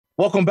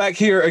Welcome back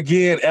here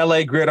again,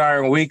 LA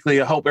Gridiron Weekly.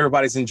 I hope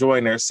everybody's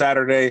enjoying their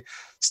Saturday.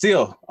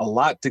 Still a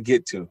lot to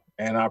get to.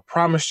 And I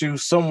promise you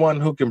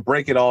someone who can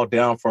break it all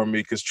down for me,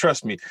 because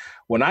trust me,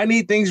 when I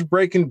need things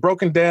broken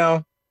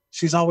down,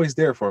 she's always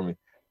there for me.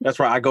 That's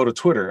why I go to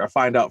Twitter. I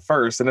find out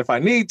first. And if I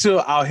need to,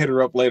 I'll hit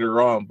her up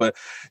later on. But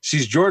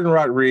she's Jourdan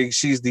Rodrigue.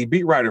 She's the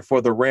beat writer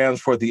for the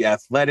Rams for The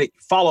Athletic.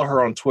 Follow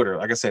her on Twitter.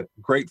 Like I said,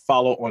 great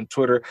follow on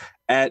Twitter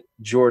at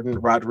Jourdan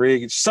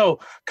Rodrigue. So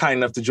kind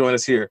enough to join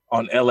us here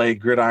on LA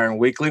Gridiron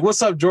Weekly.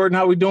 What's up, Jourdan?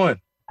 How we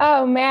doing?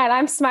 Oh, man,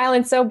 I'm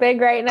smiling so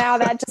big right now.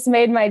 That just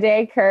made my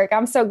day, Kirk.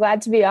 I'm so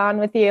glad to be on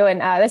with you.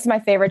 And this is my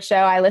favorite show.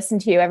 I listen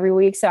to you every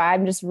week. So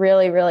I'm just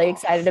really, really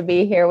excited to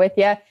be here with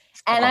you.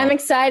 And I'm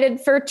excited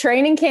for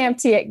training camp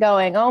to get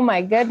going. Oh,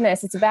 my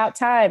goodness. It's about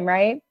time,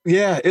 right?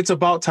 Yeah, it's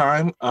about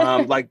time.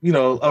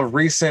 Of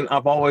recent,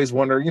 I've always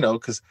wondered,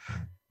 because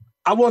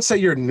I won't say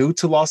you're new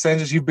to Los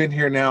Angeles. You've been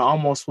here now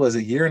almost,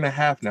 a year and a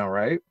half now,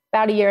 right?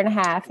 About a year and a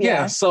half.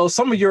 Yeah. So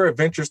some of your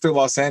adventures through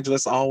Los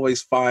Angeles I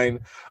always find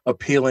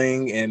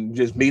appealing, and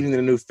just meeting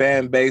the new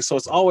fan base. So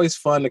it's always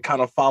fun to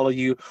kind of follow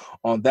you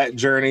on that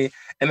journey.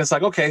 And it's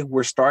like, okay,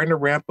 we're starting to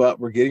ramp up.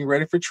 We're getting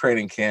ready for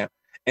training camp,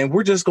 and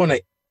we're just going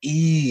to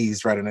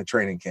ease right into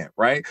training camp,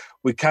 right?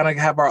 We kind of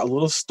have our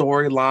little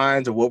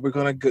storylines of what we're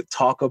going to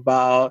talk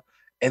about.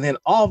 And then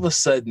all of a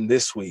sudden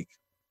this week,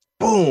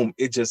 boom,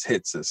 it just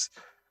hits us.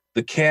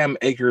 The Cam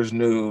Akers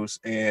news.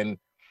 And,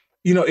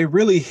 it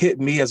really hit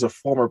me as a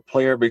former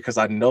player, because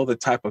I know the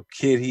type of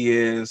kid he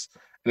is,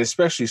 and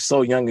especially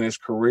so young in his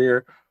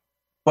career.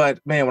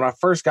 But man, when I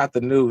first got the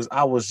news,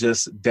 I was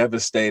just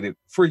devastated.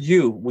 For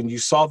you, when you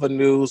saw the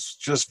news,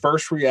 just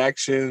first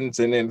reactions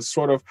and then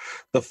sort of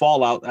the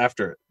fallout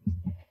after it.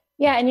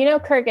 Yeah.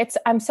 And Kirk,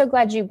 I'm so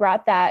glad you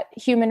brought that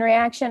human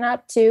reaction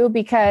up too,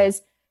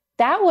 because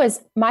that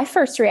was my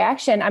first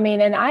reaction. I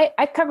mean, and I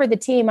covered the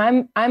team.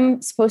 I'm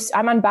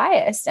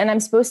unbiased, and I'm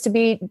supposed to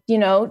be,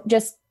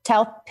 just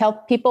tell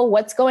people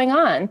what's going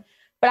on.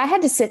 But I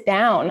had to sit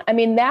down. I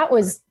mean, that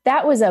was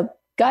a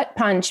gut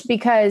punch,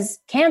 because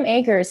Cam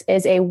Akers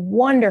is a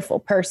wonderful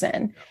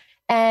person.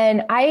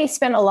 And I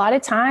spent a lot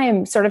of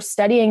time sort of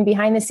studying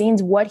behind the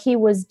scenes what he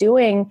was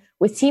doing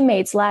with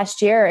teammates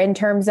last year in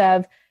terms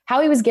of how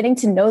he was getting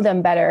to know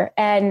them better,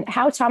 and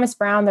how Thomas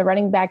Brown, the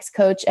running backs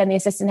coach and the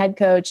assistant head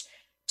coach,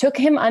 took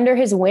him under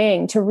his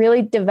wing to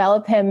really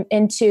develop him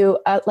into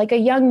a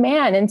young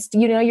man. And,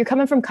 you're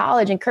coming from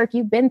college, and Kirk,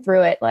 you've been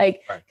through it, right.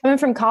 Coming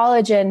from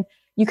college, and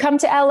you come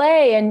to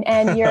LA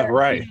and you're,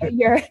 right.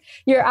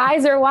 Your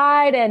eyes are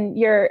wide, and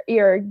you're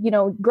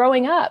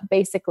growing up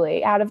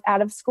basically out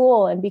of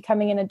school and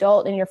becoming an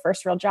adult in your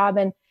first real job,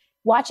 and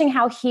watching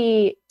how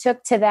he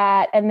took to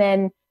that. And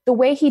then the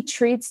way he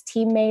treats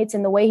teammates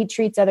and the way he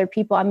treats other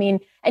people. I mean,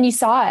 and you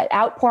saw it,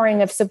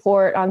 outpouring of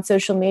support on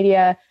social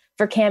media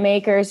for Cam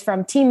Akers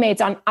from teammates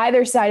on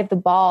either side of the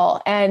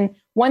ball. And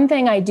one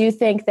thing I do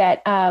think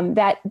that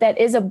that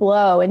is a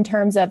blow in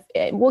terms of,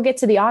 we'll get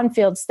to the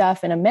on-field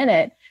stuff in a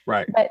minute,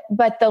 right?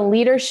 But the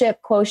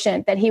leadership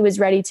quotient that he was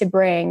ready to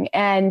bring,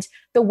 and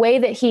the way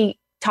that he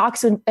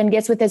talks and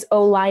gets with his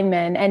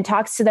O-linemen and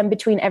talks to them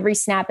between every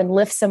snap and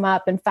lifts them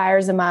up and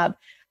fires them up.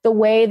 The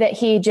way that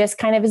he just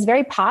kind of is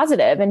very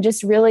positive and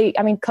just really,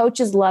 I mean,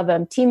 coaches love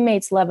him,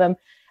 teammates love him.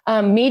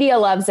 Media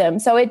loves him.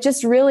 So it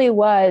just really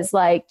was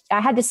like,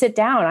 I had to sit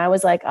down. I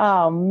was like,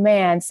 oh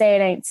man, say it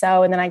ain't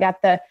so. And then I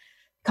got the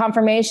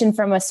confirmation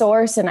from a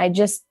source, and I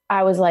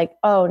was like,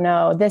 oh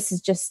no, this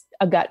is just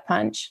a gut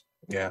punch.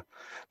 Yeah.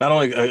 Not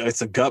only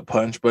it's a gut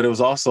punch, but it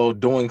was also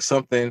doing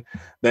something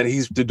that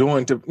he's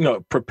doing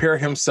to, prepare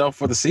himself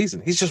for the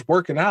season. He's just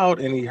working out,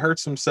 and he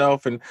hurts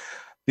himself. And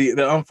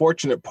the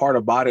unfortunate part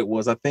about it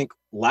was, I think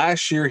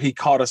last year he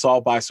caught us all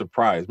by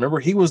surprise. Remember,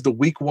 he was the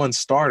week 1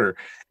 starter,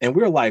 and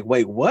we were like,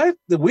 wait, what?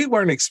 We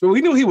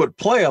knew he would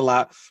play a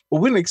lot,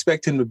 but we didn't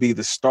expect him to be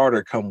the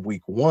starter come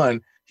week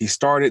 1. He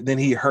started, then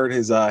he hurt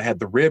had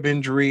the rib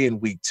injury in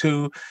week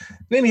 2.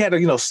 Then he had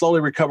to, slowly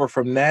recover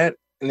from that.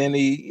 And then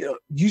you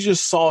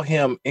just saw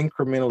him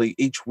incrementally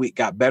each week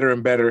got better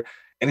and better.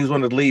 And he was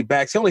one of the lead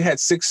backs. He only had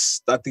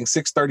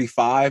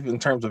 635 in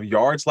terms of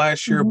yards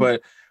last year,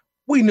 but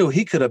we knew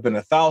he could have been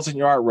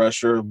 1,000-yard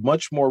rusher,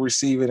 much more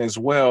receiving as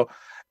well.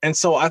 And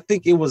so I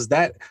think it was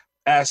that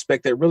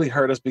aspect that really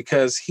hurt us,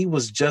 because he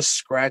was just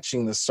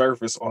scratching the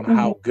surface on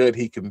how good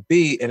he can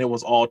be, and it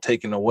was all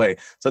taken away.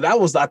 So that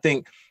was, I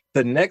think,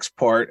 the next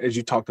part, as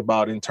you talked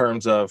about, in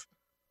terms of,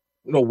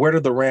 where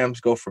do the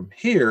Rams go from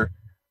here?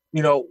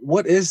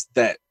 What is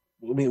that?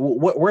 I mean,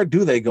 where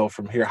do they go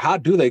from here? How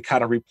do they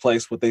kind of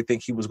replace what they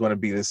think he was going to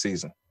be this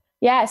season?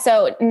 Yeah.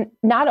 So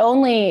not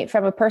only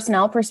from a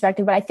personnel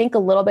perspective, but I think a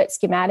little bit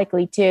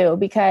schematically too,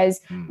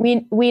 because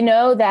we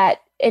know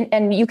that,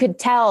 and you could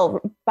tell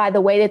by the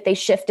way that they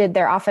shifted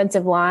their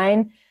offensive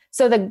line.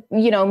 So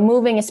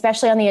moving,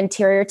 especially on the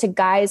interior, to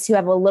guys who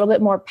have a little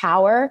bit more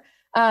power.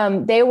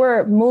 they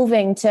were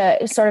moving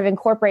to sort of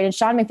incorporate, and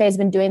Sean McVay has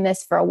been doing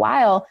this for a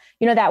while,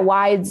 that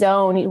wide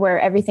zone where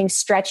everything's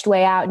stretched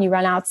way out and you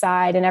run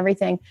outside and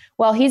everything.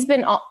 Well, he's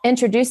been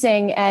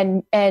introducing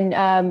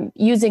and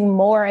using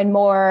more and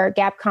more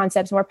gap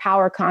concepts, more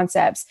power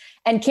concepts.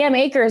 And Cam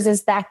Akers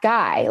is that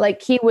guy.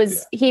 Like he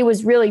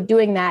was really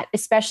doing that,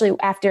 especially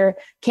after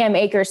Cam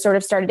Akers sort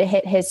of started to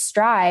hit his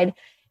stride.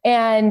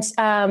 And,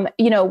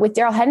 with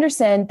Darrell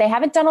Henderson, they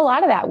haven't done a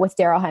lot of that with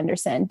Darrell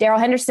Henderson. Darrell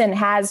Henderson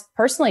has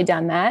personally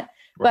done that.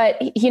 Right.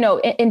 But,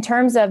 in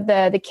terms of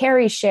the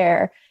carry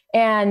share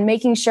and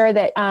making sure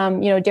that,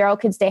 Darrell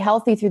could stay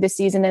healthy through the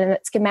season and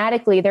that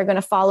schematically they're going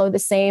to follow the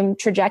same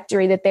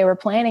trajectory that they were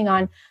planning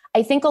on.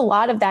 I think a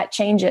lot of that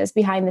changes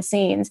behind the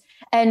scenes.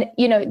 And,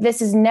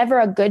 this is never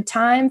a good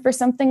time for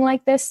something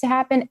like this to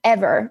happen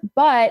ever.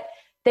 But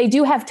they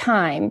do have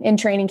time in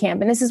training camp.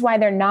 And this is why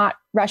they're not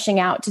rushing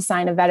out to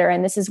sign a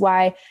veteran. This is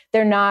why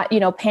they're not,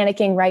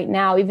 panicking right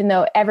now, even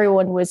though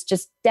everyone was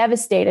just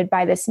devastated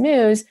by this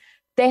news.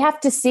 They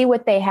have to see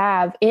what they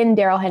have in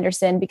Darrell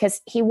Henderson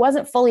because he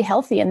wasn't fully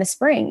healthy in the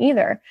spring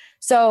either.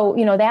 So,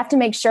 they have to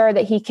make sure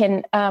that he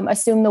can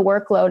assume the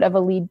workload of a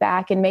lead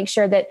back and make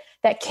sure that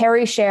that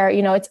carry share,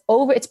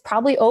 it's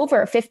probably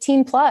over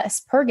 15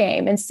 plus per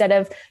game instead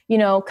of,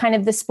 kind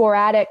of the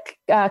sporadic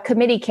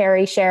committee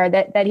carry share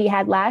that he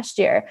had last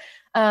year.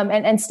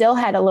 And still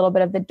had a little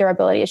bit of the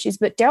durability issues.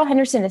 But Darrell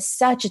Henderson is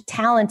such a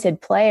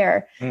talented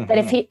player that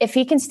if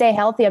he can stay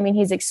healthy,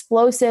 he's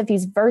explosive,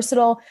 he's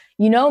versatile.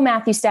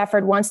 Matthew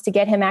Stafford wants to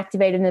get him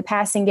activated in the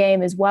passing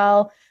game as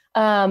well.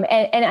 And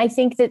I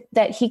think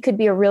that he could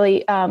be a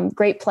really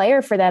great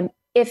player for them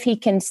if he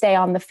can stay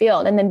on the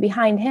field. And then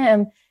behind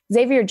him,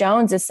 Xavier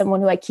Jones is someone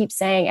who I keep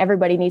saying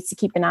everybody needs to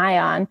keep an eye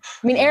on.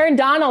 Aaron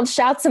Donald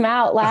shouts him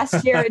out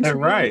last year.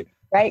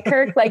 Right,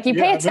 Kirk? Like you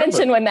pay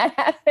attention when that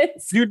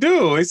happens. You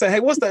do. He said, hey,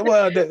 what's that?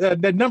 Well,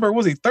 that number,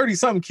 was he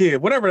 30-something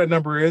kid? Whatever that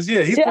number is.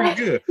 Yeah, he's pretty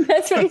good.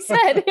 That's what he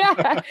said.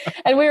 Yeah.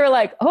 And we were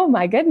like, oh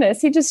my goodness,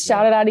 he just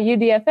shouted out a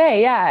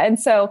UDFA. Yeah.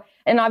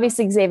 And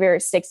obviously Xavier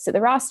sticks to the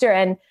roster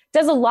and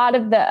does a lot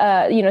of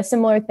the,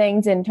 similar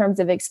things in terms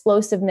of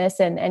explosiveness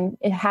and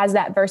it has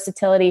that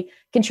versatility,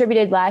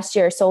 contributed last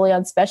year solely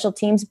on special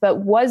teams, but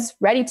was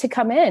ready to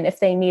come in if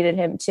they needed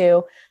him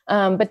to.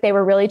 But they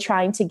were really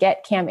trying to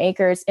get Cam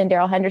Akers and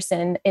Darrell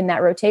Henderson in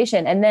that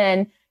rotation. And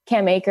then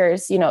Cam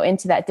Akers,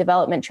 into that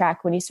development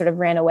track when he sort of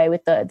ran away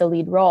with the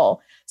lead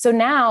role. So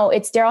now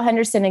it's Darrell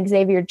Henderson and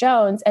Xavier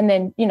Jones. And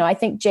then, I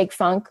think Jake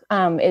Funk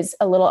is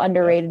a little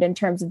underrated in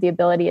terms of the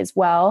ability as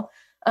well.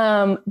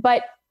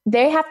 But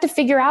they have to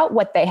figure out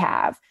what they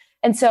have.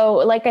 And so,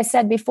 like I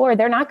said before,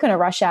 they're not going to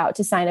rush out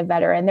to sign a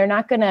veteran. They're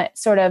not going to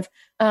sort of,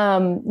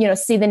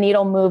 see the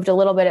needle moved a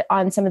little bit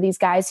on some of these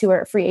guys who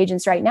are free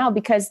agents right now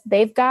because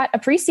they've got a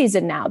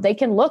preseason now. They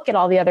can look at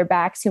all the other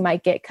backs who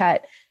might get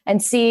cut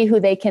and see who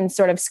they can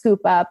sort of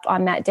scoop up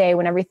on that day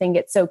when everything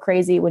gets so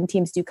crazy when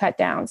teams do cut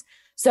downs.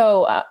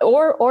 So,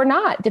 or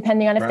not,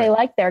 depending on if they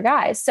like their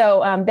guys.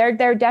 So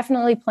they're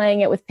definitely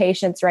playing it with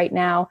patience right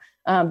now,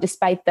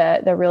 despite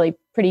the really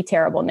pretty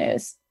terrible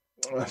news.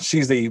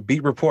 She's the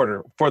beat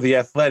reporter for The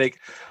Athletic,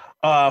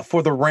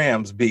 for the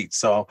Rams beat.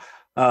 So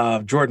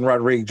Jourdan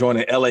Rodrigue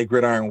joining LA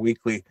Gridiron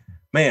Weekly.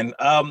 Man,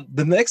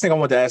 the next thing I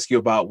wanted to ask you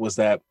about was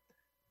that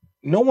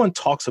no one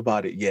talks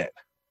about it yet.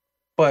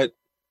 But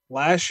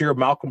last year,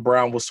 Malcolm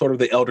Brown was sort of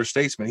the elder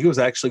statesman. He was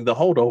actually the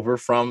holdover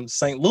from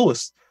St.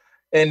 Louis.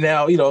 And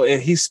now,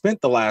 he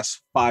spent the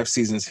last 5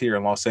 seasons here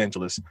in Los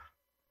Angeles.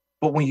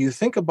 But when you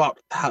think about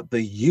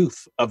the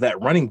youth of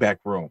that running back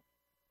room,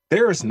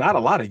 there is not a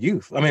lot of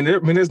youth.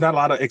 There's not a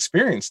lot of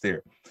experience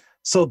there.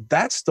 So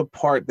that's the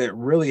part that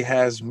really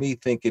has me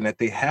thinking that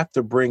they have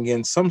to bring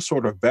in some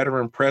sort of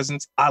veteran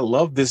presence. I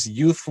love this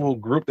youthful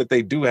group that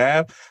they do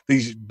have,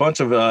 these bunch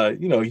of,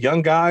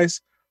 young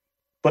guys.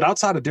 But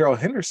outside of Darrell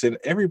Henderson,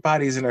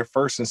 everybody's in their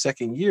first and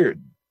second year.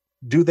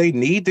 Do they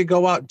need to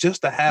go out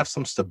just to have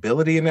some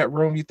stability in that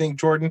room, you think,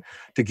 Jourdan,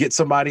 to get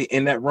somebody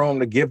in that room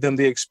to give them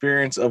the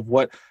experience of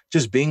what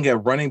just being a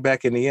running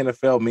back in the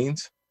NFL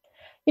means?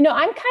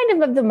 I'm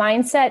kind of the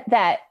mindset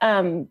that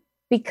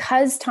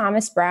because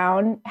Thomas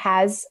Brown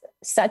has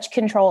such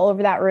control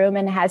over that room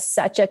and has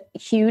such a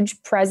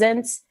huge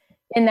presence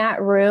in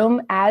that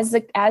room as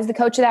the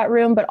coach of that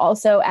room, but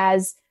also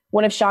as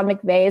one of Sean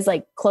McVay's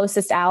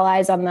closest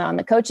allies on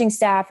the coaching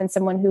staff and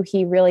someone who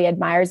he really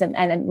admires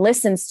and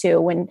listens to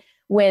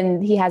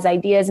when he has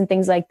ideas and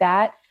things like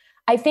that.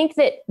 I think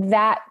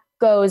that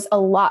goes a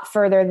lot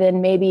further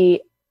than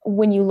maybe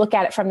when you look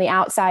at it from the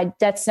outside.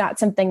 That's not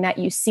something that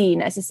you see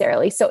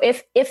necessarily. So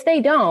if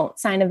they don't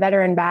sign a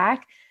veteran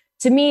back,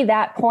 to me,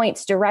 that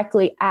points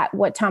directly at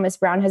what Thomas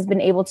Brown has been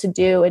able to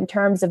do in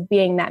terms of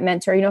being that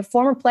mentor.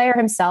 Former player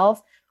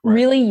himself,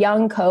 really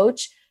young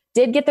coach,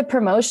 did get the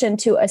promotion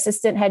to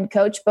assistant head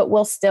coach, but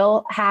will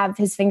still have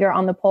his finger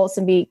on the pulse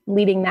and be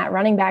leading that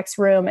running backs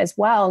room as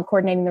well and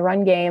coordinating the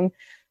run game.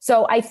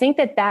 So I think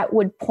that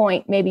would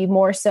point maybe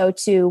more so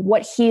to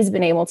what he's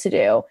been able to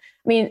do.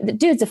 I mean, the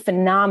dude's a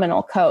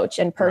phenomenal coach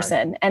in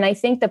person. Right. And I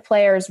think the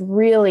players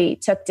really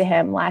took to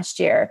him last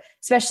year,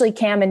 especially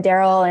Cam and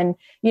Daryl. And,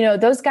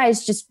 those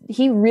guys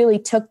he really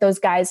took those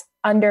guys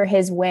under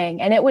his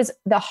wing. And it was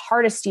the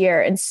hardest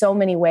year in so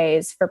many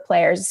ways for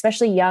players,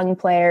 especially young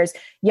players,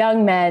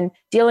 young men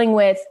dealing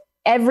with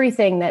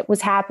everything that was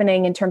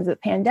happening in terms of the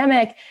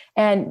pandemic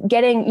and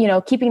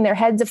getting, keeping their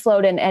heads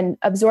afloat and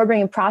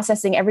absorbing and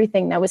processing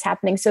everything that was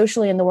happening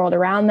socially in the world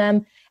around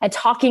them and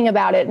talking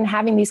about it and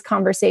having these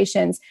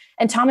conversations.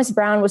 And Thomas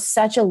Brown was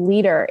such a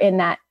leader in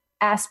that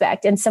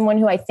aspect and someone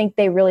who I think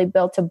they really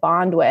built a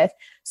bond with.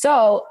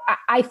 So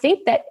I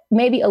think that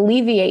maybe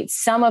alleviates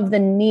some of the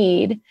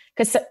need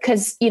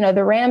because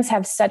the Rams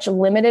have such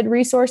limited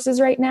resources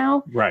right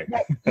now. Right.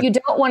 You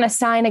don't want to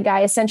sign a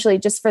guy essentially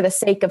just for the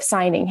sake of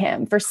signing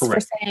him for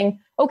saying,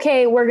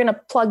 okay, we're going to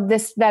plug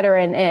this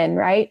veteran in.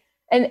 Right.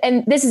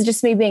 And this is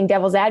just me being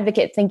devil's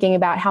advocate, thinking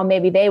about how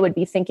maybe they would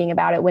be thinking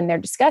about it when they're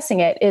discussing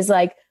it is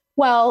like,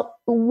 well,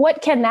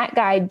 what can that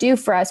guy do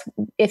for us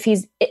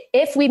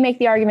if we make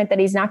the argument that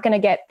he's not going to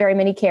get very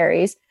many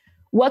carries?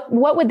 What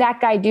would that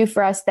guy do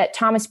for us that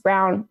Thomas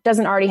Brown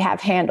doesn't already have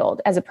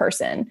handled as a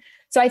person?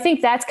 So I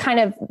think that's kind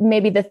of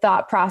maybe the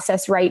thought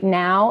process right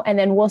now. And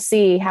then we'll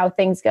see how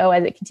things go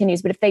as it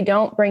continues. But if they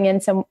don't bring in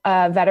some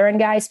veteran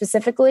guy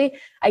specifically,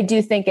 I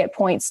do think it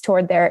points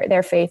toward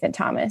their faith in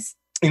Thomas.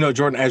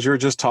 Jourdan, as you're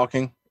just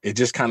talking, it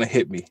just kind of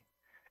hit me.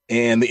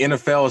 And the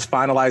NFL is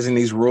finalizing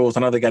these rules.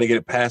 I know they got to get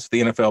it past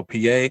the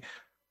NFLPA,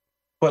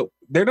 but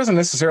there doesn't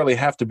necessarily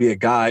have to be a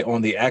guy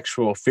on the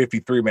actual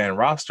 53-man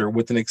roster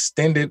with an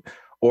extended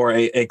or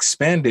a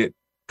expanded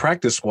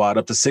practice squad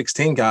up to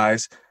 16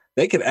 guys.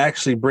 They could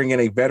actually bring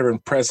in a veteran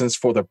presence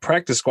for the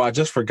practice squad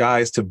just for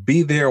guys to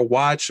be there,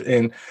 watch,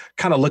 and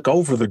kind of look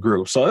over the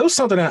group. So it was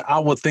something that I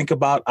would think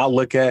about. I'll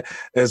look at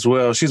as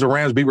well. She's a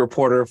Rams beat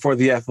reporter for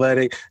The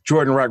Athletic.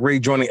 Jourdan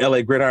Rodrigue joining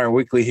LA Gridiron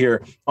Weekly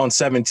here on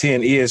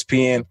 710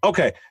 ESPN.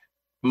 Okay,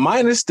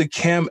 minus the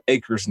Cam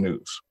Akers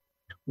news.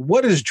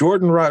 What is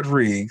Jourdan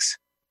Rodrigue's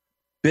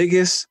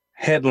biggest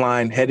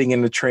headline heading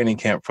into training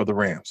camp for the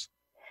Rams?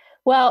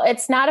 Well,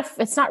 it's not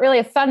really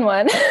a fun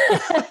one.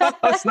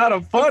 It's not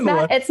a fun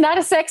one. It's not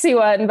a sexy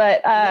one,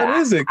 but what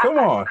is it? Come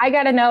on. I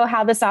got to know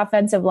how this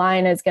offensive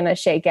line is going to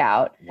shake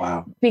out.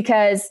 Wow.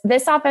 Because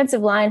this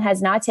offensive line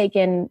has not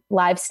taken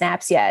live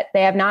snaps yet.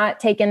 They have not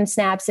taken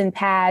snaps in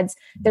pads.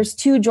 There's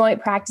 2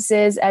 joint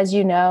practices, as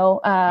you know,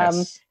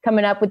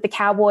 coming up with the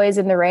Cowboys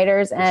and the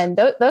Raiders. And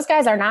those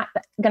guys are not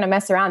going to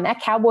mess around.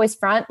 That Cowboys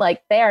front,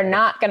 they are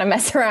not going to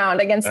mess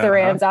around against the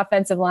Rams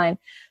offensive line.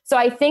 So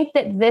I think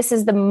that this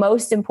is the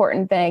most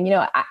important thing.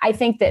 I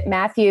think that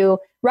Matthew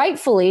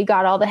rightfully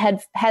got all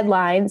the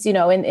headlines, in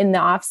the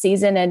off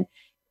season, and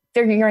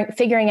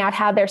figuring out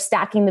how they're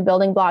stacking the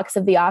building blocks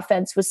of the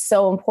offense was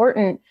so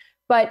important.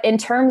 But in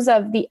terms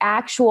of the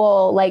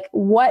actual,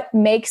 what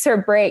makes or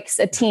breaks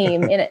a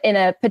team in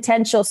a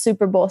potential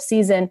Super Bowl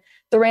season,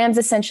 the Rams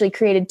essentially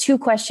created 2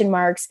 question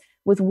marks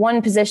with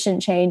 1 position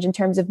change in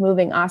terms of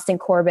moving Austin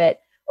Corbett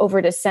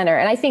over to center.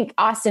 And I think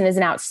Austin is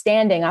an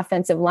outstanding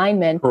offensive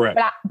lineman, correct.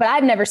 But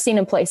I've never seen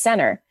him play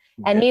center.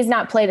 And he's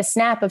not played a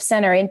snap of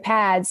center in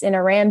pads in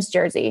a Rams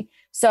jersey.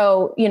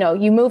 So,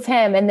 you move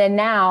him, and then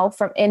now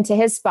into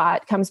his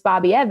spot comes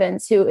Bobby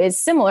Evans, who is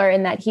similar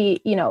in that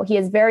he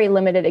has very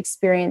limited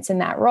experience in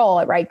that role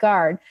at right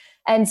guard.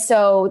 And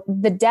so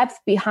the depth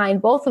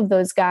behind both of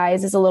those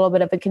guys is a little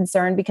bit of a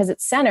concern because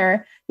at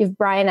center, you have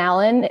Brian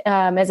Allen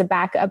as a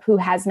backup who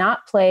has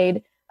not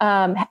played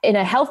in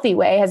a healthy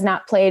way, has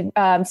not played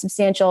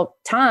substantial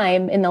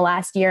time in the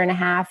last year and a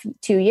half,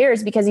 2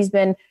 years, because he's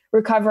been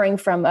recovering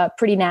from a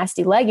pretty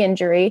nasty leg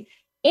injury.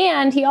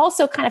 And he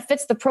also kind of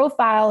fits the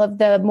profile of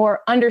the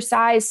more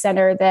undersized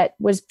center that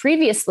was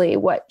previously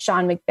what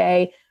Sean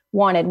McVay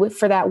wanted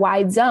for that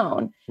wide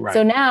zone. Right.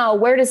 So now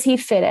where does he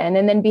fit in?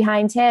 And then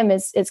behind him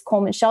is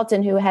Coleman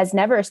Shelton, who has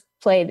never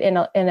played in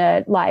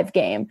a live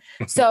game.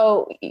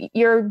 So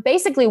you're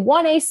basically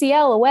 1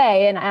 ACL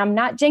away, and I'm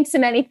not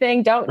jinxing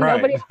anything.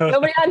 Nobody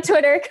on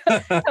Twitter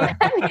come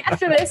at me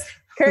after this.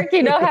 Kirk,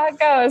 you know how it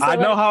goes. So I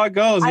know how it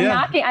goes.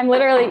 I'm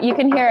literally, you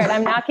can hear it.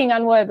 I'm knocking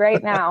on wood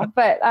right now,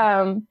 but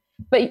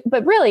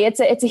really it's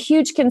a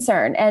huge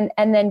concern.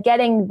 And then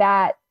getting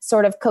that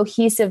sort of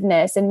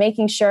cohesiveness and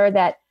making sure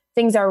that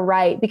things are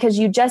right, because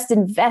you just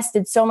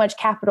invested so much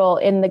capital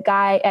in the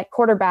guy at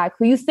quarterback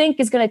who you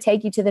think is going to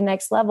take you to the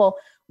next level.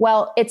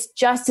 Well, it's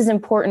just as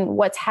important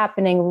what's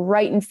happening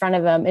right in front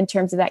of him in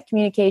terms of that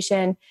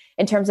communication,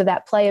 in terms of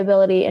that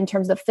playability, in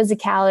terms of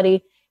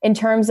physicality, in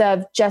terms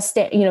of just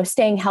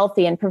staying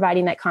healthy and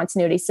providing that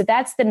continuity. So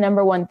that's the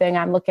number one thing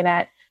I'm looking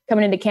at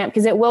coming into camp,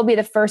 because it will be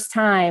the first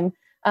time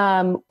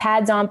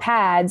pads on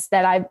pads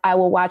that I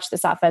will watch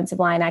this offensive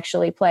line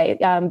actually play.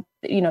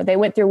 They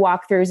went through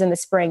walkthroughs in the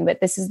spring,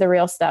 but this is the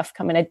real stuff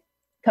coming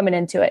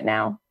into it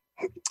now.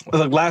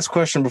 The last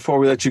question before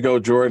we let you go,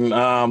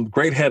 Jourdan.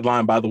 Great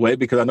headline, by the way,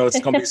 because I know it's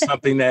going to be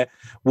something that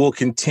will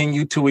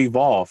continue to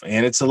evolve.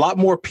 And it's a lot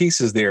more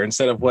pieces there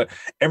instead of what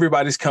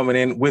everybody's coming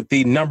in with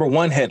the number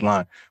one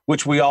headline,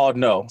 which we all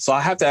know. So I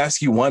have to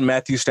ask you one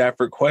Matthew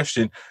Stafford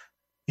question.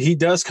 he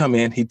does come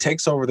in, he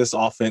takes over this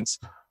offense.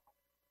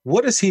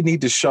 What does he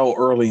need to show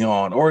early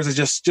on? Or is it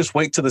just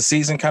wait till the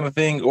season kind of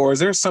thing? Or is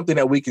there something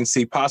that we can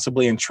see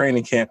possibly in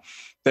training camp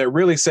that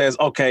really says,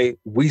 okay,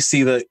 we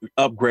see the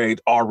upgrade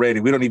already.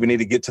 We don't even need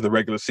to get to the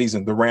regular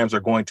season. The Rams are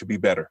going to be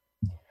better.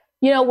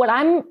 What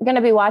I'm going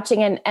to be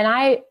watching, and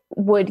I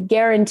would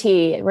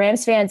guarantee,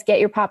 Rams fans, get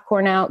your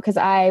popcorn out, because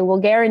I will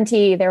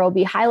guarantee there will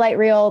be highlight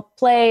reel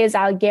plays.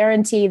 I'll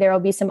guarantee there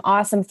will be some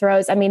awesome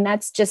throws. I mean,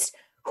 that's just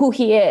who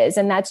he is,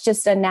 and that's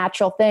just a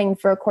natural thing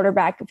for a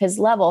quarterback of his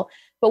level.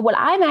 But what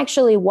I'm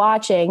actually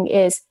watching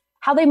is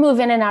how they move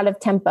in and out of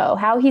tempo,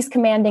 how he's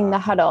commanding the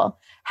huddle,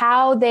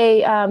 how they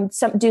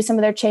do some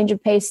of their change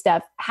of pace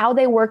stuff, how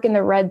they work in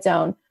the red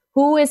zone.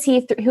 Who is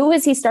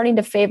he starting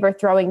to favor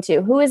throwing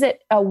to? Who is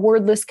it a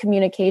wordless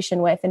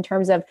communication with, in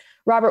terms of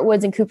Robert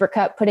Woods and Cooper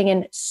Kupp putting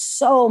in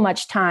so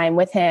much time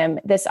with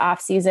him this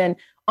offseason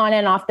on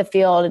and off the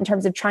field, in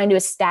terms of trying to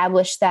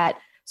establish that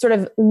sort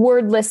of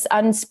wordless,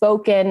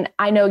 unspoken,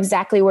 I know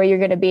exactly where you're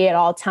going to be at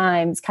all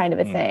times kind of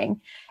a thing.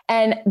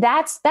 And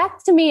that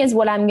to me is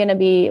what I'm going to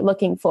be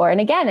looking for.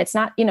 And again, it's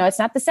not the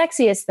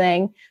sexiest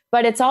thing,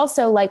 but it's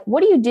also like,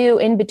 what do you do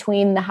in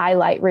between the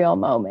highlight reel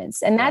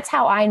moments? And that's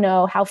how I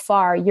know how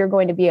far you're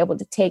going to be able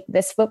to take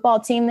this football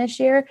team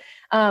this year.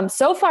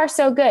 So far,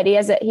 so good. He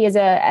has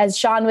as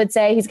Sean would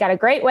say, he's got a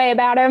great way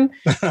about him.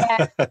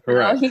 And,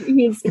 right.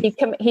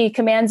 He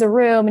commands a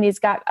room, and he's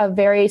got a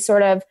very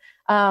sort of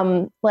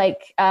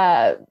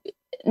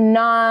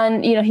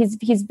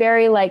he's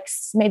very like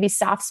maybe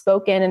soft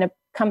spoken, and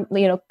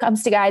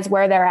comes to guys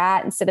where they're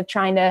at, instead of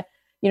trying to,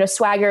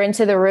 swagger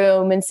into the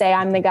room and say,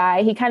 I'm the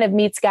guy. He kind of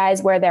meets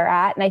guys where they're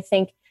at. And I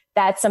think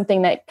that's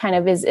something that kind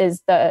of is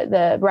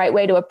the right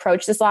way to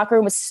approach this locker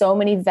room with so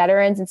many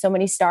veterans and so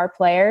many star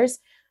players.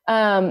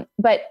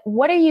 But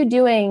what are you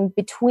doing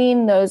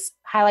between those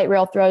highlight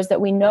reel throws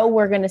that we know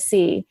we're going to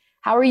see?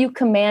 How are you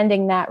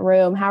commanding that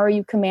room? How are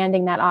you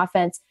commanding that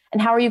offense?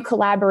 And how are you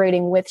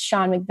collaborating with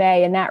Sean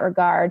McVay in that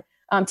regard,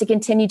 to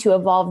continue to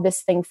evolve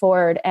this thing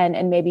forward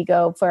and maybe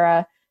go for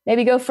a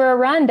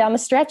run down the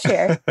stretch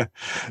here?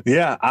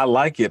 Yeah, I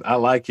like it.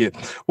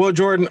 Well,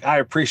 Jourdan, I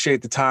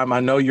appreciate the time.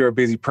 I know you're a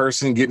busy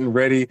person getting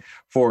ready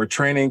for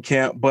training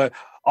camp, but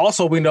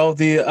also we know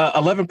the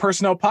 11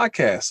 Personnel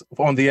podcast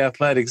on The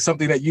Athletic,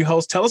 something that you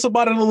host. Tell us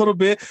about it a little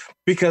bit,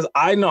 because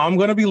I know I'm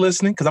going to be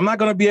listening, because I'm not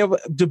going to be able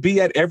to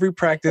be at every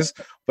practice,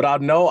 but I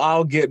know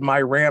I'll get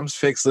my Rams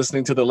fix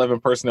listening to the 11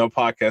 Personnel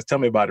podcast. Tell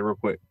me about it real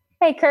quick.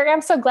 Hey, Kirk,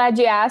 I'm so glad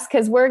you asked,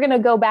 because we're going to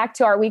go back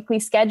to our weekly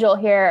schedule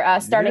here.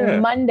 Starting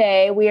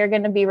Monday, we are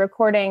going to be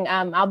recording.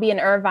 I'll be in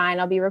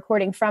Irvine. I'll be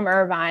recording from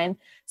Irvine.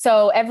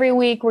 So every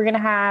week we're going to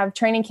have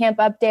training camp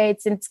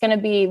updates. And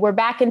we're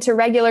back into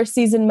regular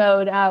season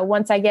mode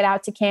once I get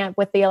out to camp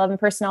with the 11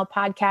 Personnel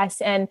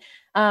podcast. And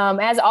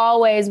as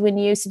always, when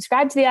you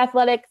subscribe to The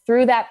Athletic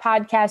through that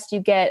podcast, you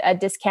get a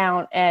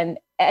discount. And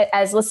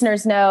as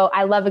listeners know,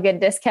 I love a good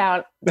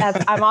discount.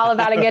 I'm all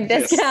about a good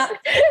discount.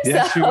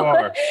 Yes, you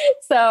are.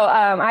 So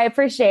I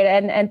appreciate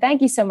it. And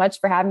thank you so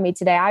much for having me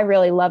today. I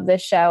really love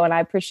this show, and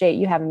I appreciate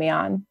you having me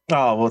on.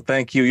 Oh, well,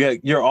 thank you. Yeah,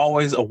 you're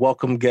always a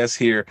welcome guest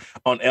here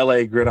on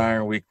LA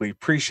Gridiron Weekly.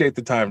 Appreciate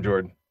the time,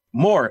 Jourdan.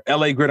 More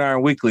LA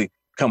Gridiron Weekly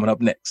coming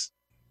up next.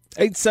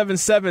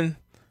 877-710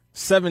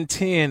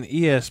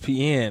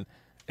 ESPN,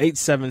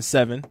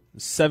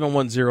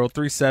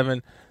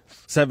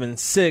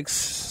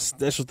 877-710-3776.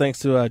 Special thanks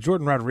to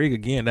Jourdan Rodrigue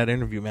again. That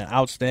interview, man,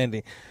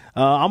 outstanding.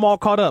 I'm all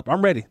caught up.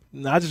 I'm ready.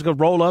 I just go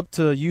roll up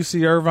to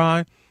UC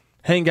Irvine,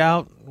 hang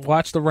out,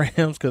 watch the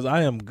Rams, because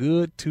I am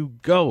good to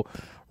go,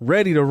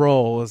 ready to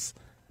roll.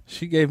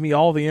 She gave me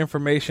all the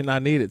information I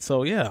needed.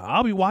 So yeah,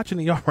 I'll be watching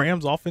the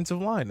Rams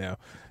offensive line now.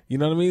 You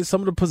know what I mean?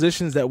 Some of the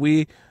positions that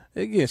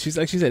she's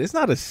like she said, it's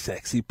not a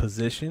sexy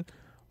position,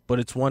 but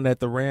it's one that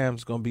the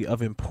Rams going to be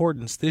of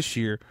importance this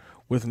year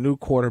with new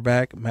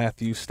quarterback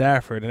Matthew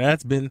Stafford. And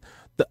that's been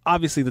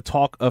obviously the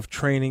talk of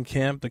training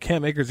camp. The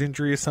Cam Akers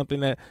injury is something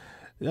that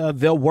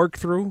they'll work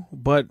through,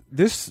 but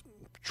this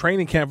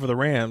training camp for the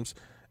Rams,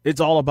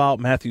 it's all about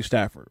Matthew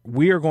Stafford.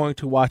 We are going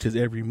to watch his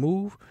every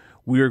move.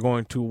 We are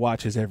going to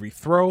watch his every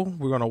throw.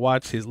 We're going to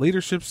watch his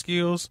leadership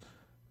skills.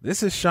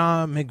 This is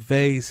Sean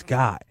McVay's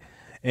guy.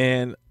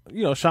 And,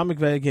 Sean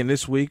McVay, again,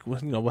 this week,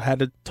 had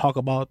to talk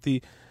about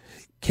the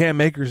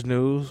Cam Akers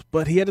news,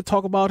 but he had to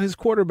talk about his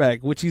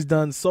quarterback, which he's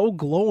done so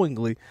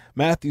glowingly,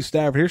 Matthew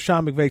Stafford. Here's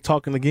Sean McVay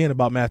talking again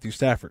about Matthew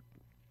Stafford.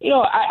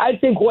 I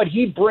think what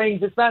he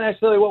brings, it's not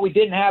necessarily what we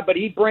didn't have, but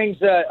he brings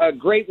a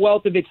great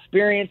wealth of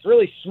experience,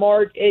 really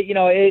smart.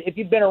 If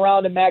you've been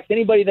around him, Max,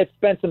 anybody that's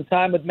spent some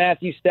time with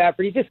Matthew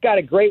Stafford, he's just got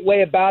a great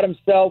way about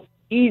himself,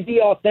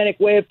 easy, authentic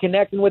way of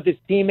connecting with his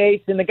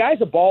teammates, and the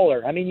guy's a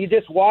baller. I mean, you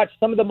just watch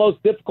some of the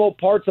most difficult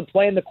parts of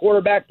playing the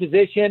quarterback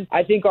position,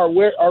 I think are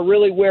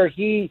really where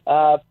he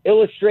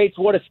illustrates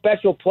what a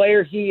special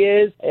player he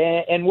is,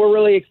 and we're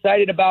really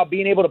excited about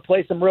being able to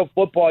play some real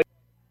football.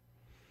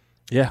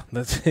 Yeah,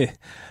 that's it.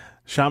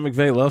 Sean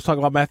McVay loves talking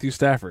about Matthew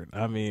Stafford.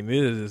 I mean,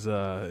 it is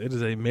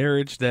a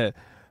marriage that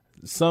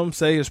some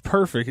say is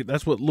perfect.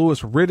 That's what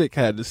Louis Riddick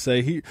had to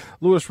say.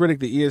 Louis Riddick,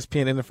 the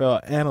ESPN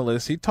NFL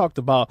analyst, he talked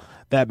about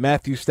that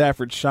Matthew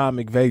Stafford, Sean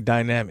McVay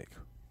dynamic.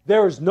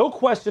 There is no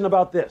question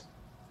about this.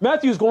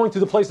 Matthew's going to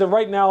the place that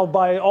right now,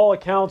 by all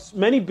accounts,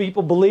 many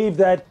people believe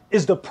that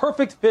is the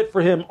perfect fit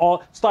for him,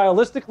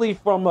 stylistically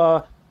from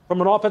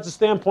an offensive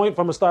standpoint,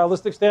 from a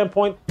stylistic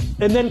standpoint,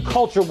 and then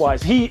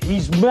culture-wise.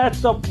 He's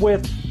matched up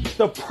with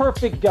the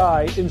perfect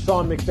guy in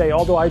Sean McVay,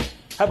 although I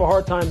have a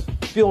hard time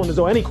feeling as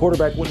though any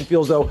quarterback wouldn't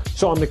feel as though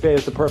Sean McVay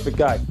is the perfect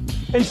guy.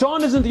 And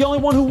Sean isn't the only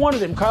one who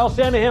wanted him. Kyle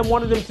Shanahan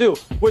wanted him too,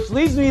 which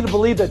leads me to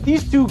believe that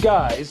these two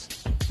guys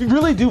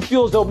really do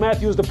feel as though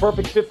Matthew is the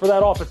perfect fit for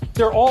that offense.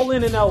 They're all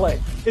in L.A.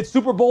 It's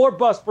Super Bowl or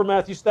bust for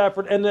Matthew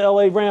Stafford and the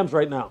L.A. Rams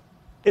right now.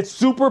 It's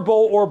Super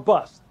Bowl or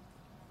bust.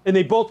 And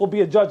they both will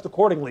be adjudged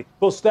accordingly,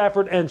 both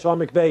Stafford and Sean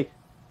McVay,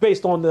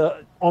 based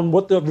on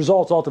what the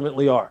results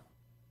ultimately are.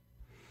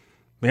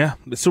 Yeah,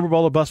 the Super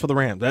Bowl or bust for the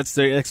Rams. That's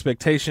their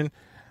expectation.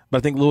 But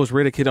I think Louis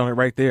Riddick hit on it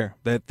right there,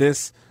 that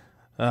this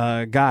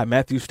guy,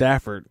 Matthew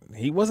Stafford,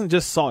 he wasn't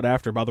just sought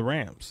after by the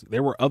Rams.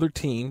 There were other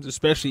teams,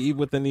 especially even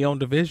within the own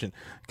division.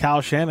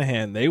 Kyle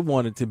Shanahan, they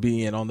wanted to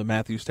be in on the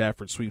Matthew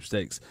Stafford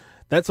sweepstakes.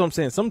 That's what I'm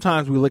saying.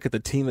 Sometimes we look at the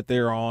team that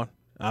they're on.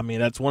 I mean,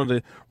 that's one of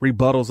the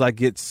rebuttals I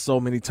get so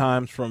many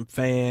times from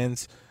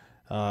fans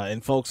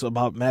and folks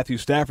about Matthew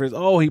Stafford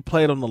is, he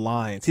played on the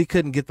Lions. He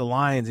couldn't get the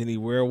Lions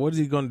anywhere. What is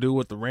he going to do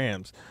with the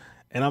Rams?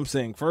 And I'm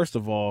saying, first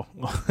of all,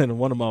 and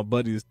one of my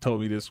buddies told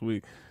me this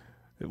week,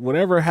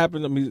 whatever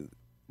happened to me,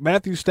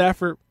 Matthew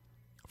Stafford,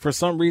 for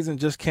some reason,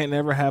 just can't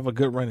never have a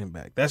good running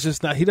back. That's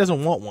just not – he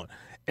doesn't want one.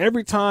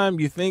 Every time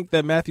you think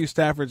that Matthew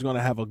Stafford's going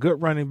to have a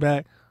good running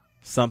back,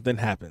 something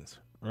happens,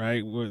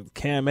 right? With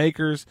Cam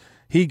Akers,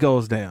 he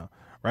goes down.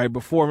 Right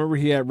before, remember,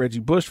 he had Reggie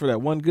Bush for that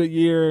one good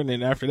year, and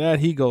then after that,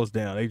 he goes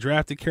down. They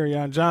drafted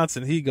Kerryon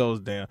Johnson, he goes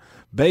down.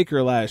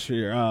 Baker last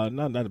year,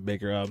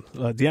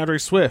 DeAndre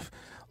Swift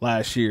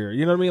last year.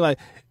 You know what I mean? Like,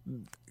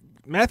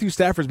 Matthew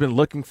Stafford's been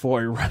looking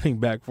for a running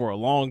back for a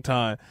long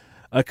time,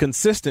 a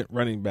consistent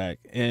running back,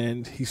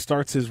 and he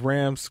starts his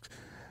Rams,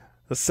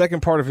 the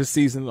second part of his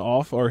season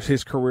off, or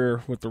his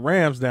career with the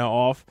Rams now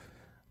off,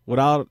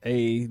 without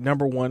a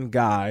number one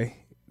guy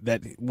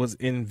that was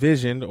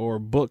envisioned or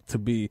booked to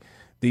be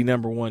the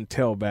number one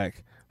tailback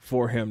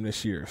for him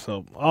this year.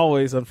 So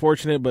always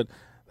unfortunate, but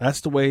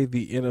that's the way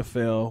the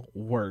NFL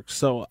works.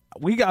 So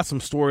we got some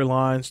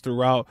storylines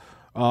throughout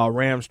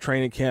Rams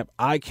training camp.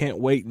 I can't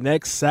wait.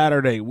 Next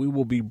Saturday, we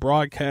will be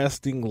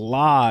broadcasting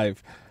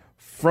live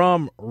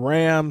from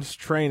Rams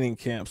training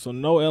camp. So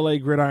no LA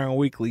Gridiron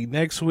Weekly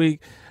next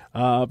week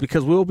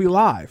because we'll be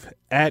live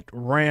at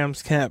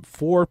Rams camp,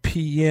 4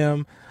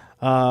 p.m.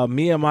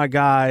 Me and my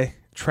guy,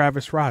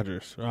 Travis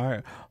Rogers, all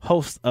right,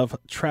 host of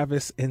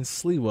Travis and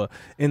Sliwa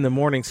in the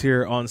mornings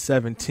here on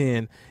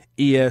 710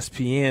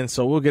 ESPN.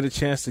 So we'll get a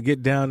chance to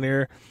get down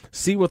there,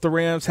 see what the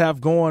Rams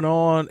have going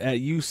on at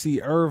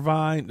UC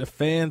Irvine. The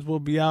fans will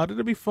be out.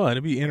 It'll be fun.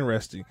 It'll be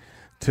interesting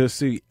to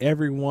see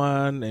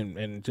everyone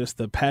and just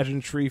the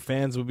pageantry.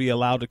 Fans will be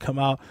allowed to come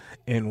out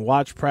and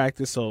watch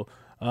practice. So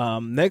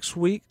next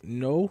week,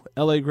 no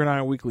LA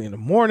Gridiron Weekly in the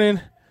morning.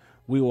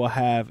 We will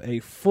have a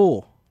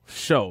full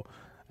show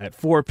at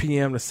 4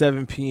 p.m. to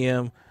 7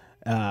 p.m.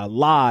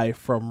 Live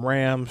from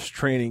Rams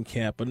training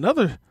camp.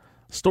 Another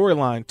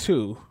storyline,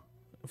 too,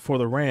 for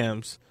the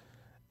Rams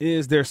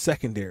is their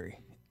secondary.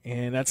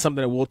 And that's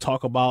something that we'll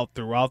talk about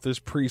throughout this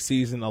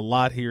preseason a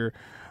lot here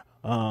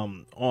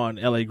on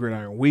LA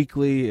Gridiron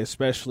Weekly,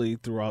 especially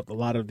throughout a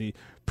lot of the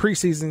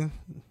preseason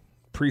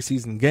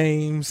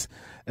games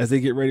as they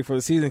get ready for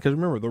the season. Because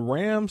remember, the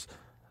Rams,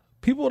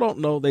 people don't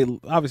know, they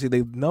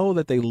know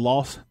that they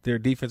lost their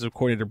defensive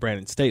coordinator,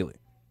 Brandon Staley.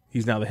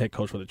 He's now the head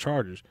coach for the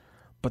Chargers.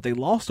 But they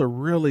lost a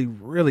really,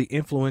 really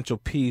influential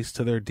piece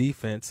to their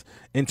defense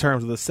in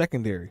terms of the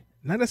secondary.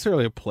 Not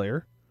necessarily a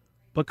player,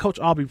 but Coach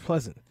Aubrey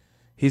Pleasant.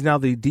 He's now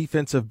the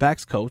defensive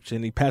backs coach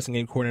and the passing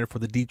game coordinator for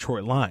the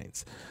Detroit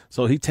Lions.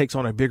 So he takes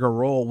on a bigger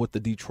role with the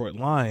Detroit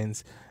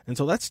Lions. And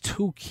so that's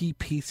two key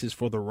pieces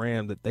for the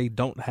Rams that they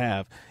don't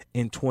have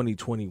in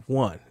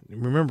 2021.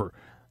 Remember,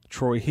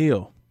 Troy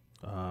Hill,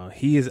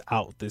 he is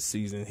out this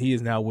season. He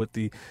is now with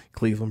the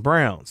Cleveland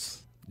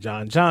Browns.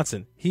 John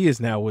Johnson, he is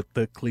now with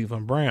the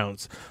Cleveland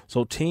Browns.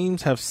 So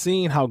teams have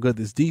seen how good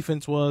this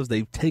defense was.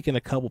 They've taken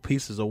a couple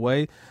pieces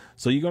away.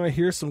 So you're going to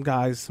hear some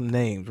guys, some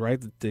names,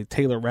 right? The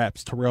Taylor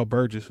Rapps, Terrell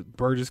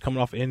Burgess coming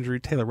off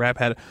injury. Taylor Rapp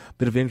had a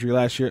bit of injury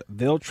last year.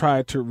 They'll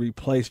try to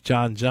replace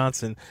John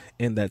Johnson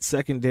in that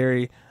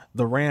secondary.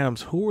 The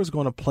Rams, who is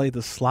going to play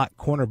the slot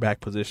cornerback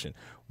position?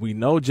 We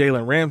know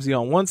Jalen Ramsey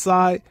on one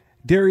side,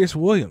 Darius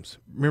Williams.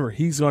 Remember,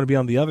 he's going to be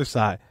on the other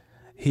side.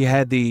 He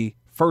had the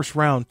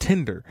first-round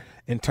tender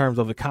in terms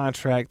of the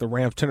contract. The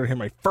Rams tendered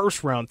him a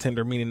first-round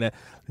tender, meaning that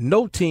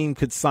no team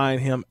could sign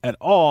him at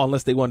all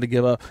unless they wanted to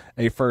give up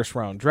a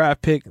first-round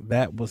draft pick.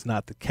 That was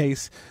not the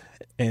case.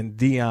 And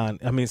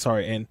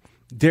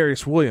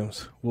Darius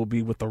Williams will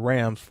be with the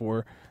Rams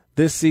for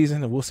this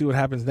season, and we'll see what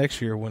happens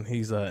next year when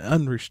he's an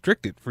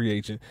unrestricted free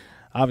agent.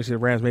 Obviously, the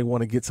Rams may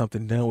want to get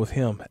something done with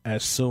him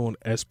as soon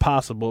as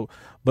possible.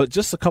 But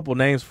just a couple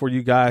names for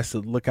you guys to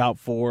look out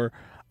for.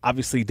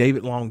 Obviously,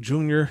 David Long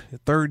Jr.,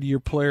 third-year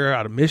player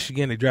out of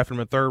Michigan. They drafted him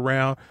in the third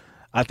round.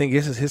 I think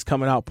this is his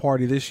coming out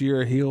party this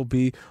year. He'll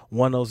be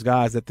one of those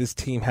guys that this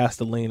team has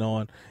to lean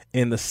on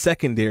in the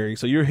secondary.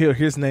 So you'll hear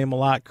his name a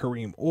lot.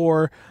 Kareem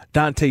Orr,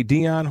 Dante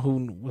Dion,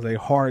 who was a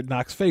Hard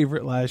Knocks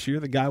favorite last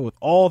year, the guy with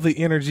all the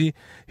energy.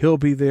 He'll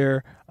be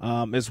there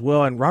as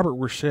well. And Robert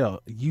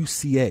Rochelle,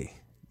 UCA.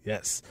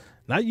 Yes,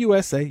 not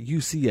USA,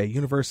 UCA,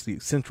 University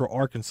of Central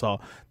Arkansas.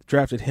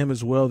 Drafted him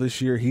as well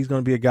this year. He's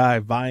going to be a guy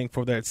vying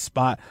for that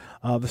spot,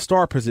 the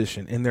star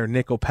position in their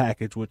nickel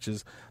package, which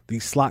is the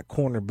slot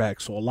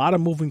cornerback. So a lot of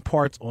moving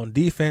parts on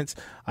defense.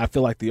 I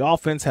feel like the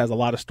offense has a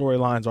lot of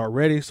storylines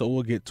already, so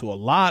we'll get to a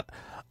lot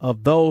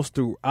of those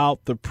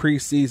throughout the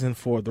preseason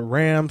for the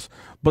Rams.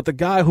 But the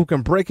guy who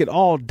can break it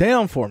all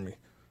down for me,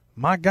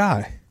 my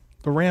guy,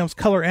 the Rams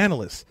color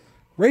analyst,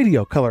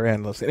 radio color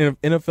analyst, and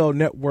NFL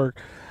Network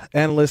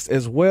analyst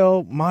as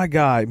well, my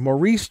guy,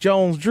 Maurice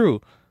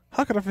Jones-Drew.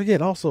 How could I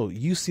forget? Also,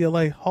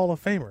 UCLA Hall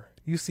of Famer,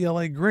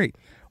 UCLA great,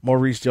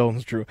 Maurice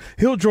Jones-Drew.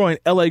 He'll join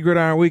LA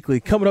Gridiron Weekly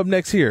coming up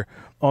next here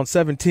on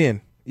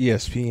 710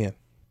 ESPN.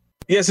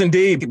 Yes,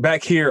 indeed.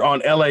 Back here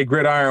on LA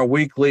Gridiron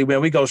Weekly,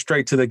 man, we go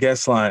straight to the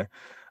guest line.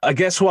 A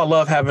guest who I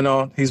love having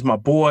on. He's my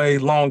boy,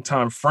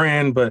 longtime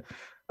friend, but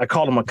I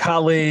call him a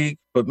colleague.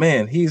 But,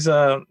 man, he's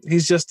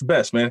just the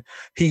best, man.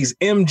 He's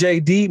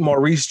MJD,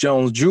 Maurice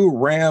Jones-Drew,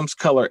 Rams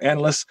color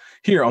analyst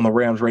here on the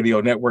Rams Radio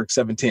Network,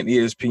 710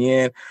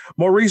 ESPN.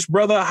 Maurice,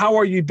 brother, how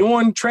are you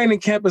doing? Training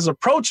camp is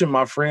approaching,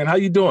 my friend. How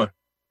you doing?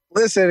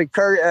 Listen,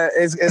 Kirk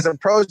is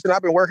approaching.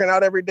 I've been working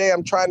out every day.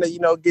 I'm trying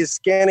to, get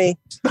skinny.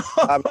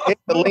 I'm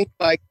hitting the link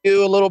like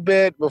you a little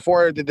bit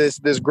before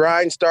this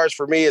grind starts.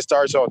 For me, it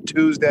starts on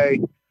Tuesday.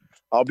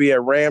 I'll be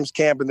at Rams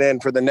camp, and then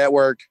for the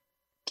network,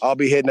 I'll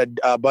be hitting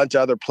a bunch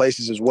of other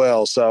places as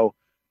well. So,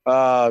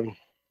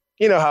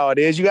 you know how it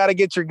is. You got to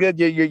get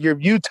your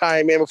view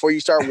time in before you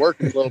start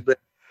working a little bit.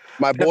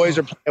 My boys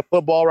are playing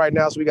football right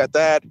now, so we got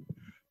that.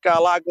 Got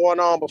a lot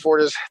going on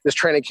before this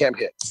training camp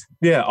hits.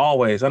 Yeah,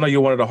 always. I know you're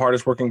one of the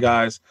hardest working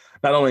guys,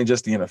 not only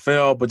just the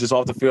NFL, but just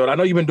off the field. I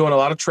know you've been doing a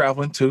lot of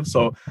traveling too,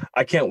 so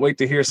I can't wait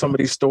to hear some of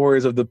these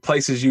stories of the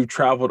places you've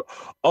traveled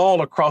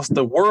all across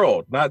the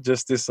world, not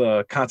just this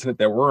continent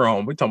that we're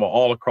on. We're talking about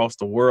all across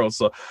the world.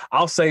 So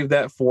I'll save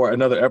that for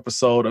another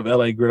episode of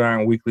LA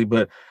Gridiron Weekly.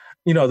 But,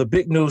 the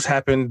big news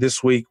happened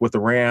this week with the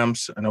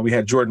Rams. I know we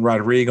had Jourdan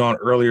Rodrigue on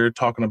earlier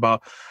talking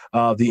about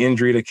the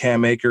injury to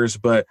Cam Akers,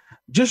 but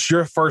just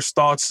your first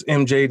thoughts,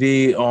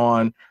 MJD,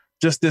 on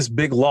just this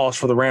big loss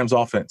for the Rams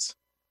offense.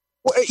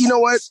 Well, you know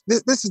what?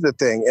 This is the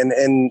thing.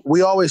 And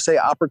we always say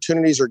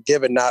opportunities are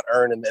given, not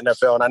earned in the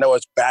NFL. And I know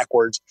it's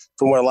backwards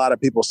from what a lot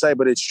of people say,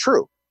 but it's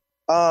true.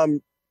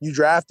 You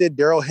drafted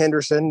Darrell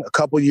Henderson a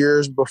couple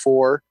years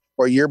before,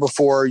 or a year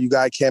before you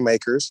got Cam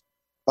Akers.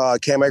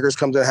 Cam Akers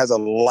comes in, has a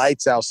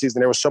lights out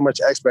season. There was so much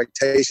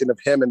expectation of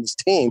him and his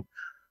team.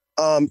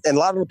 And a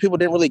lot of the people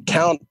didn't really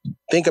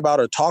think about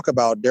or talk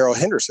about Darrell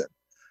Henderson.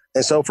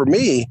 And so for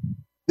me,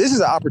 this is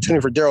an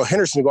opportunity for Darrell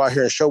Henderson to go out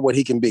here and show what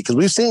he can be, because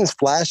we've seen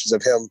flashes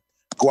of him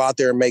go out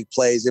there and make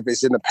plays, if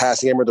it's in the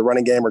passing game or the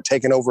running game or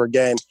taking over a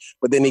game,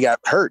 but then he got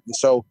hurt. And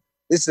so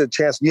this is a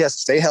chance. He has to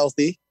stay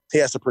healthy. He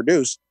has to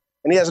produce,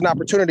 and he has an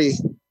opportunity.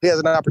 He has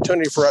an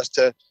opportunity for us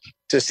to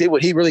see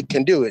what he really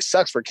can do. It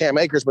sucks for Cam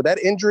Akers, but that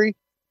injury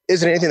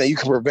isn't anything that you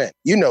can prevent.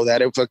 You know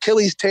that if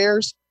Achilles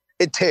tears,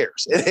 it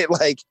tears. It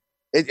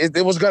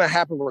was going to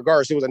happen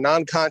regardless. It was a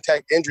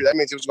non-contact injury. That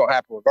means it was going to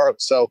happen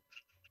regardless. So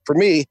for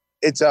me,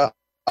 it's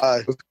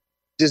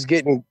just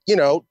getting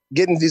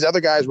these other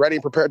guys ready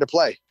and prepared to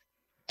play.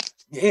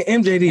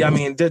 MJD, I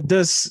mean,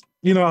 does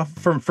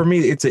for me,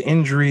 it's an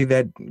injury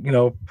that,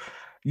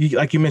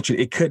 like you mentioned,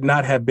 it could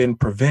not have been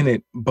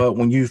prevented. But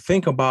when you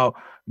think about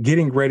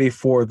getting ready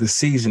for the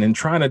season and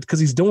because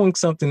he's doing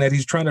something that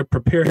he's trying to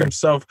prepare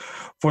himself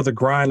for the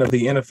grind of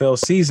the NFL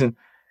season,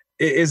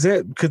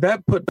 could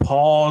that put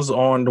pause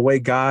on the way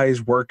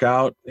guys work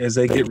out as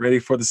they get ready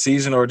for the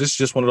season, or this is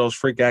just one of those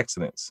freak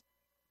accidents?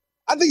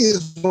 I think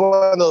it's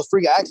one of those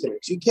freak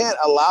accidents. You can't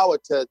allow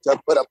it to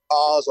put a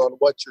pause on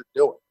what you're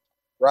doing,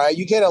 right?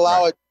 You can't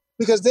allow it,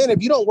 because then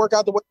if you don't work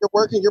out the way you're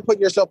working, you're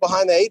putting yourself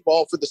behind the 8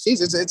 ball for the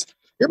season.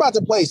 You're about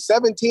to play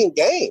 17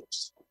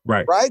 games,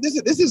 right?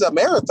 This is a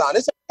marathon.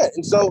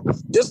 And so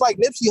just like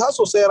Nipsey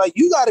Hussle said, like,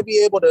 you got to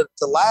be able to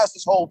last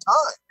this whole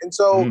time. And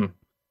so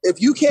if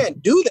you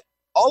can't do that,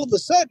 all of a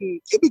sudden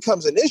it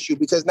becomes an issue,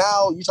 because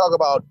now you talk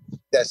about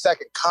that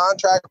second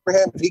contract for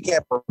him if he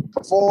can't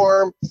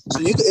perform. So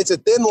it's a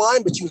thin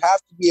line, but you have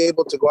to be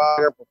able to go out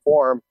there and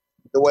perform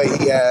the way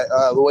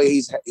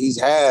he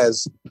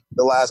has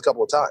the last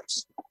couple of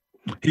times.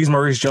 He's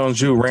Maurice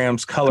Jones-Drew,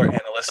 Rams color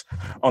analyst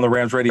on the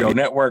Rams Radio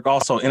Network,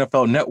 also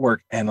NFL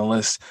Network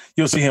analyst.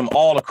 You'll see him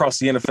all across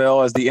the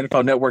NFL as the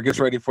NFL Network gets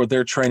ready for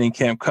their training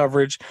camp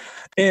coverage.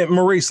 And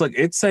Maurice, look,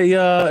 it's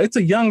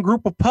a young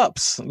group of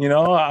pups. You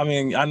know, I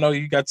mean, I know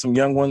you got some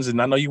young ones,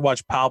 and I know you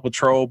watch Paw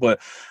Patrol,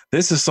 but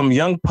this is some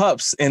young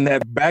pups in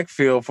that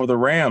backfield for the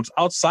Rams.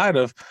 Outside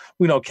of,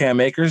 Cam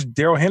Akers,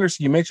 Darrell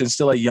Henderson, you mentioned,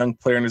 still a young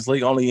player in this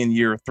league, only in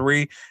year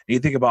 3. And you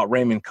think about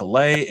Raymond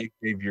Calais,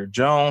 Xavier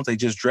Jones. They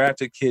just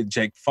drafted kid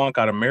Jake Funk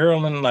out of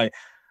Maryland. Like,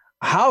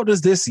 how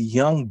does this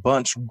young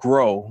bunch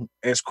grow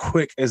as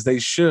quick as they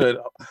should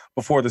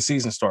before the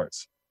season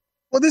starts?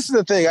 Well, this is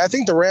the thing. I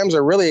think the Rams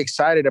are really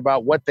excited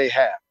about what they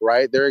have,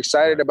 right? They're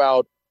excited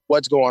about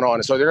what's going on.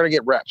 And so they're going to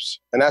get reps.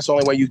 And that's the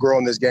only way you grow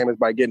in this game is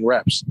by getting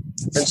reps.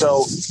 And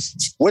so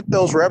with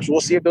those reps,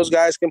 we'll see if those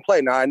guys can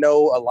play. Now, I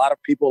know a lot of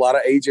people, a lot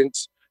of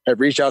agents have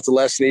reached out to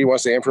Les Snead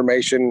once the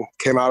information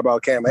came out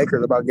about Cam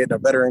Akers, about getting a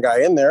veteran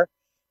guy in there.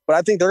 But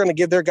I think they're going to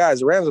give their guys,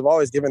 the Rams have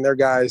always given their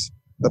guys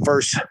the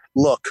first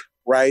look,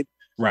 right?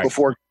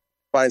 Before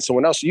finding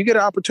someone else. So you get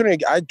an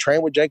opportunity. I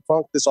trained with Jake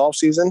Funk this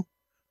offseason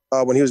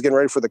when he was getting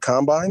ready for the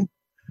combine.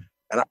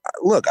 And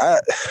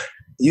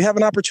you have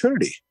an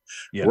opportunity.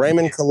 Yeah.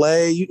 Raymond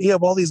Calais, you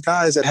have all these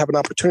guys that have an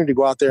opportunity to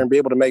go out there and be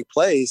able to make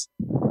plays.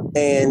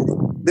 And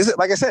this is,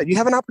 like I said, you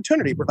have an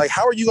opportunity. But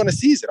how are you going to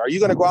seize it? Are you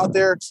going to go out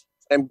there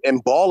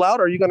and ball out?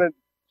 Or are you going to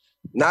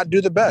not do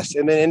the best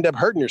and then end up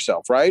hurting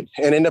yourself, right?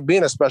 And end up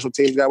being a special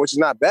teams guy, which is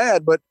not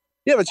bad, but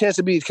you have a chance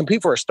to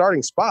compete for a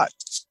starting spot.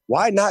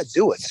 Why not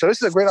do it? So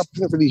this is a great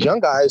opportunity for these young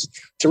guys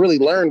to really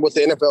learn what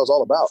the NFL is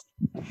all about.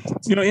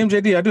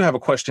 MJD, I do have a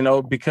question,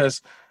 though,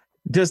 because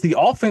does the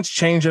offense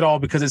change at all?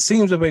 Because it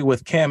seems to be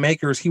with Cam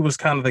Akers, he was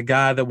kind of the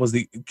guy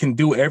that can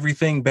do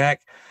everything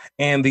back.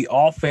 And the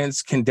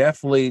offense can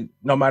definitely,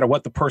 no matter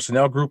what the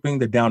personnel grouping,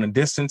 the down and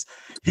distance,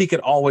 he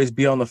could always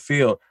be on the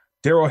field.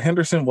 Darrell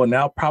Henderson will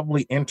now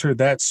probably enter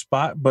that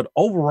spot. But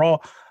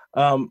overall,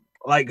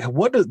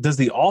 what does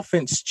the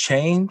offense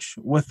change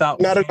without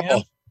Not Cam? at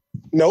all.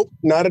 Nope,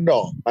 not at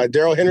all.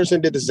 Darrell Henderson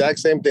did the exact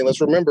same thing.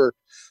 Let's remember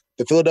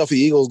the Philadelphia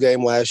Eagles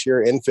game last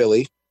year in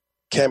Philly.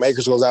 Cam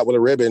Akers goes out with a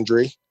rib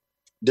injury.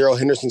 Darrell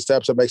Henderson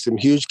steps up, makes some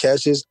huge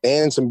catches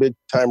and some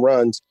big-time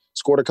runs,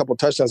 scored a couple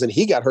touchdowns, and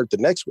he got hurt the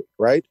next week,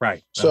 right?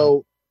 Right.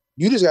 So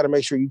you just got to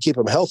make sure you keep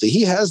him healthy.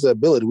 He has the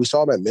ability. We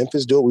saw him at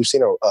Memphis do it. We've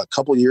seen a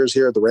couple years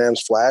here at the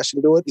Rams flash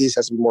and do it. He just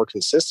has to be more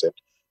consistent.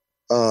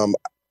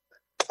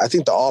 I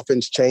think the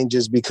offense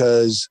changes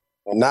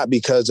not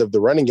because of the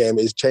running game.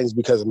 It's changed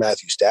because of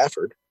Matthew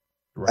Stafford.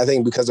 Right. I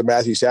think because of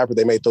Matthew Stafford,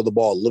 they may throw the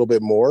ball a little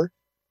bit more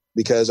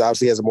because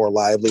obviously he has a more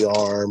lively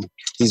arm.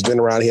 He's been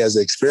around. He has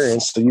the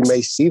experience. So you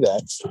may see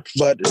that.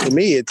 But for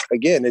me,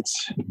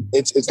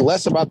 it's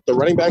less about the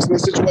running backs in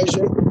this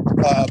situation,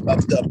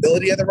 of the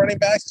ability of the running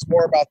backs. It's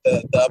more about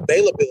the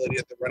availability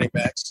of the running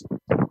backs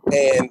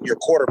and your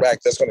quarterback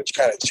that's going to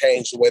kind of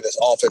change the way this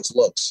offense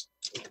looks.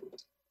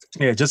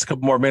 Yeah, just a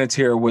couple more minutes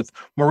here with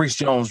Maurice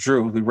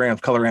Jones-Drew, the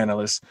Rams color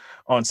analyst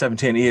on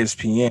 710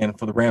 ESPN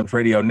for the Rams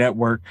Radio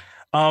Network.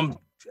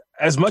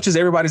 As much as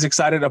everybody's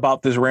excited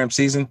about this Rams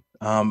season,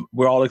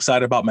 we're all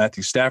excited about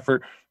Matthew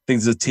Stafford. I think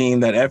it's a team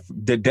that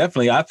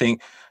definitely, I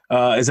think,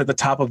 is at the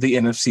top of the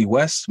NFC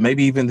West,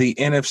 maybe even the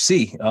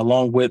NFC,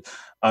 along with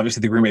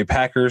obviously the Green Bay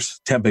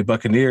Packers, Tampa Bay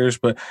Buccaneers.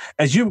 But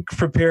as you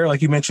prepare,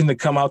 like you mentioned, to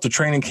come out to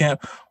training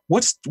camp,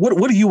 what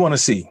do you want to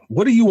see?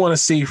 What do you want to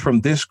see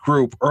from this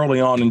group early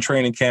on in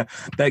training camp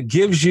that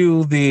gives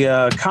you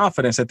the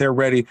confidence that they're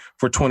ready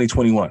for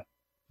 2021?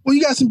 Well,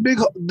 you have some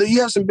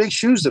big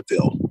shoes to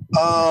fill.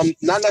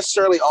 Not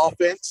necessarily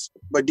offense,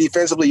 but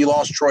defensively, you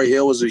lost Troy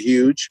Hill, was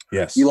huge.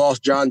 Yes. You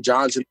lost John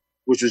Johnson,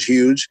 which was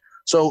huge.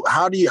 So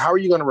how are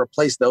you going to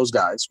replace those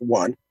guys?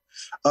 One,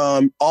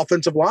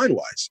 offensive line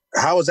wise,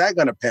 how is that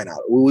going to pan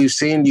out? We've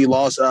seen you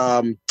lost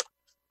Austin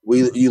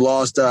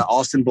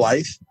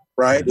Blythe,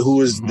 right? Who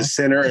was the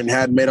center and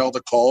had made all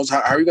the calls.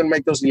 How are you going to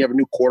make those? And you have a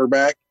new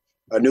quarterback,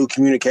 a new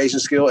communication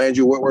skill.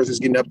 Andrew Whitworth is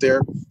getting up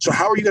there. So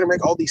how are you going to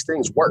make all these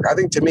things work? I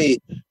think to me,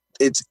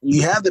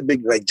 you have the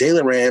big, like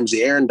Jalen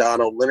Ramsey, Aaron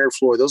Donald, Leonard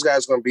Floyd. Those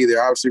guys are going to be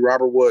there. Obviously,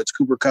 Robert Woods,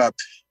 Cooper Kupp.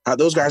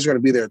 Those guys are going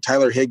to be there.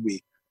 Tyler Higbee.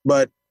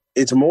 But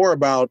it's more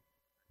about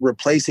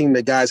replacing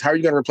the guys. How are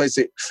you going to replace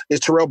it? Is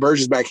Terrell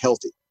Burgess back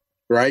healthy?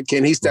 Right?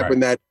 Can he step in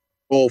that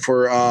role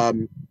for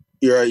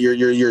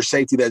your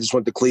safety that just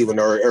went to Cleveland,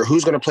 or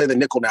who's going to play the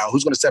nickel now?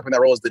 Who's going to step in that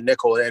role as the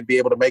nickel and be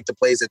able to make the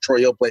plays that Troy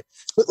Hill played?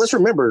 But let's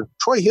remember,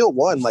 Troy Hill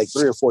won like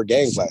 3 or 4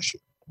 games last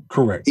year.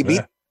 Correct. He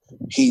beat.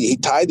 He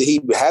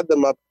had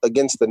them up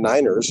against the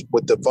Niners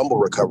with the fumble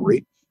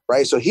recovery,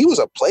 right? So he was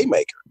a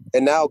playmaker,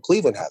 and now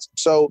Cleveland has him.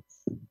 So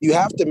you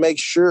have to make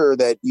sure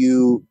that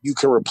you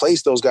can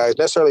replace those guys.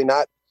 Necessarily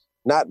not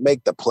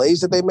make the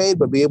plays that they made,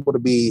 but be able to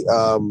be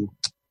a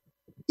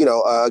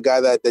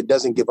guy that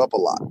doesn't give up a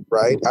lot,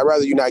 right? I'd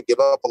rather you not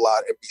give up a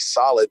lot and be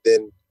solid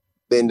than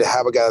to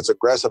have a guy that's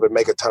aggressive and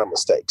make a ton of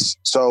mistakes.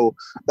 So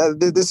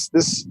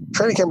this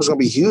training camp is going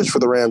to be huge for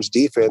the Rams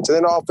defense. And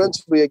then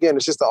offensively, again,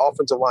 it's just the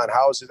offensive line.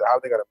 How are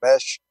they going to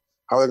mesh?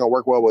 How are they going to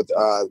work well with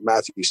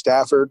Matthew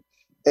Stafford?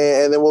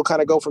 and then we'll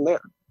kind of go from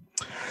there.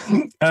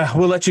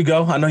 We'll let you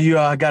go. I know you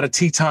got a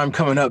tea time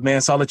coming up,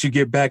 man. So I'll let you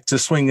get back to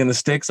swinging the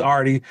sticks. I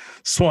already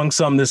swung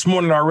some this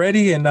morning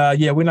already. And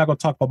we're not going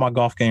to talk about my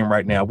golf game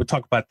right now. We'll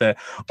talk about that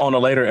on a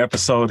later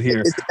episode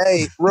here.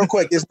 Hey, real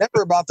quick, it's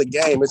never about the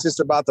game. It's just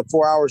about the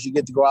 4 hours you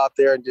get to go out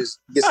there and just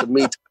get some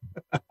meat.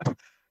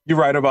 You're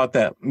right about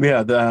that. Yeah,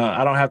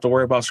 I don't have to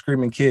worry about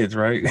screaming kids,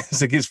 right?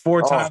 So it gets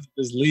 4 times.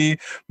 Just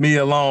leave me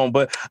alone.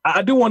 But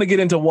I do want to get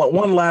into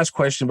one last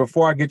question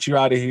before I get you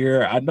out of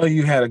here. I know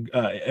you had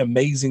an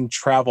amazing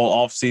travel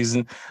off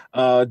season.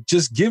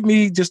 Just give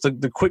me just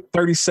the quick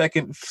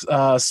 30-second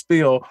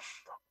spiel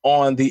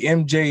on the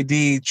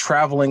MJD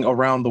traveling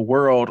around the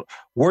world.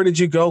 Where did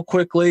you go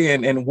quickly,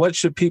 and what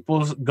should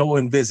people go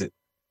and visit?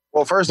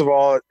 Well, first of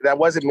all, that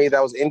wasn't me.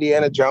 That was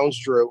Indiana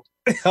Jones-Drew.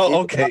 Oh,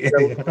 okay. He's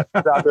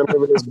out there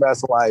living his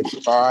best life.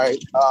 All right.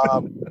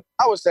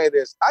 I would say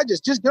this. I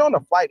just get on the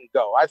flight and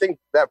go. I think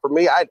that for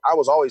me, I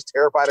was always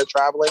terrified of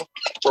traveling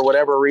for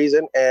whatever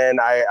reason. And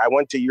I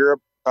went to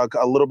Europe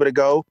a little bit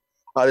ago.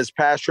 This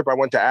past trip, I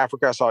went to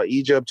Africa. I saw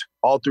Egypt,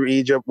 all through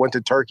Egypt, went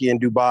to Turkey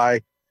and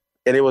Dubai.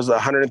 And it was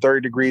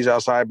 130 degrees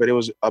outside, but it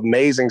was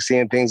amazing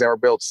seeing things that were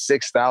built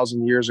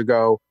 6,000 years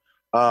ago,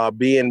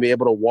 being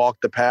able to walk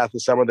the path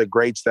of some of the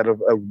greats that have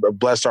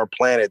blessed our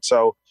planet.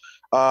 So,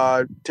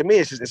 to me,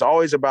 it's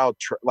always about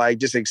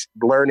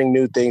learning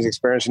new things,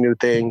 experiencing new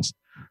things.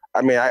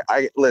 I mean,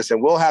 I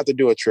listen, we'll have to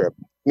do a trip.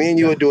 Me and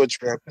you will do a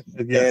trip.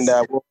 Yes. And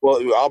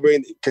I'll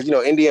bring, because,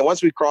 Indiana,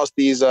 once we cross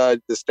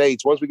the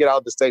states, once we get out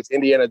of the states,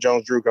 Indiana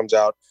Jones-Drew comes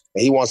out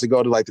and he wants to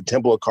go to like the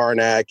Temple of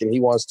Karnak and he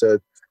wants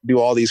to do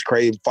all these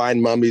crazy,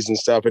 find mummies and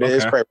stuff. And it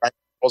is crazy. Right?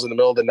 In the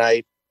middle of the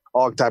night,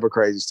 all type of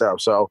crazy stuff.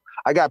 So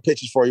I got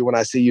pictures for you when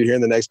I see you here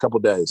in the next couple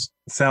of days.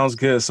 Sounds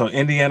good. So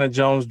Indiana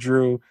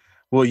Jones-Drew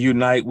will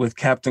unite with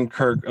Captain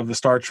Kirk of the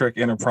Star Trek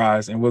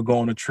Enterprise, and we'll go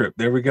on a trip.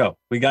 There we go.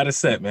 We got it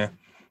set, man.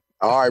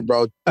 All right,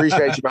 bro.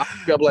 Appreciate you. I'll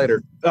pick you up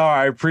later. All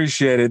right,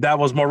 appreciate it. That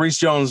was Maurice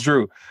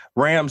Jones-Drew,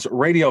 Rams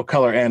radio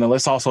color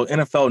analyst, also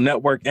NFL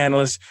Network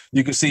analyst.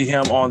 You can see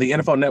him on the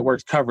NFL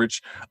Network's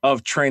coverage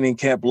of training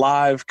camp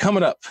live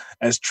coming up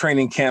as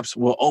training camps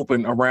will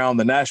open around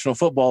the National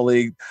Football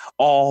League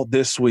all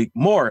this week.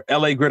 More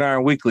LA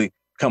Gridiron Weekly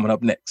coming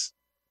up next.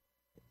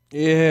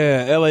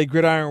 Yeah, LA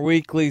Gridiron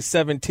Weekly,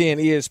 710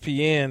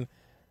 ESPN,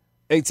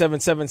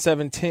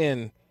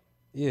 877-710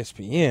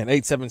 ESPN,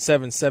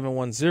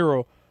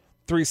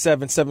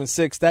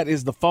 877-710-3776. That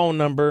is the phone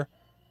number.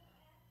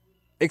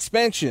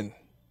 Expansion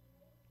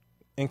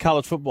in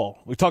college football.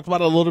 We talked about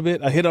it a little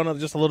bit. I hit on it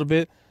just a little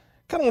bit.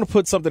 Kind of want to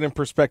put something in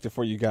perspective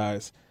for you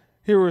guys.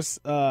 Here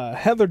was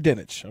Heather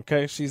Dinich,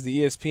 okay? She's the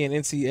ESPN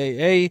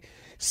NCAA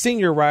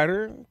senior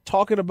writer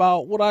talking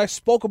about what I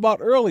spoke about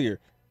earlier,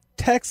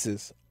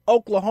 Texas,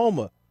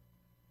 Oklahoma,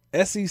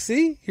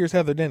 SEC. Here's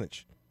Heather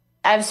Dinich.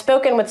 I've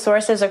spoken with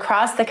sources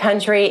across the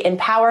country in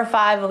Power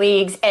 5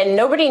 leagues, and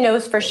nobody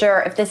knows for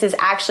sure if this is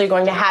actually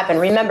going to happen.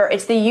 Remember,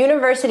 it's the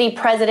university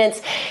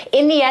presidents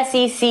in the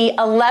SEC.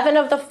 11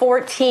 of the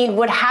 14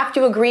 would have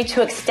to agree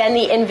to extend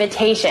the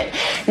invitation.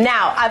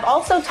 Now, I've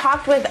also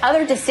talked with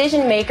other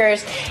decision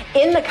makers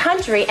in the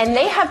country, and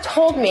they have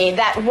told me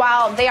that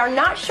while they are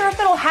not sure if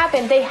it'll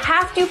happen, they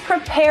have to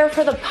prepare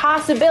for the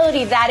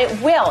possibility that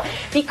it will.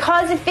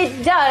 Because if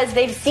it does,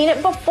 they've seen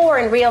it before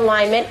in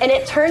realignment, and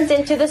it turns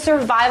into the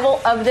survival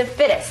of the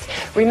fittest.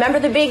 Remember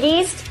the Big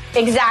East?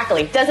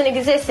 Exactly. Doesn't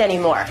exist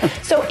anymore.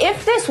 So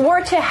if this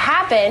were to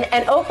happen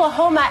and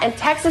Oklahoma and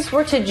Texas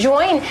were to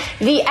join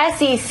the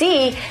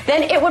SEC,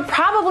 then it would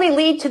probably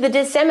lead to the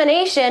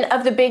dissemination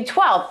of the Big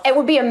 12. It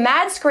would be a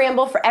mad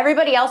scramble for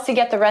everybody else to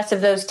get the rest of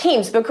those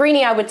teams. But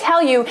Greeny, I would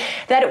tell you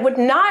that it would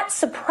not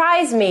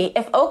surprise me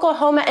if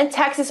Oklahoma and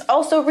Texas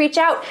also reach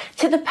out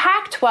to the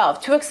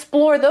Pac-12 to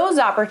explore those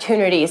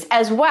opportunities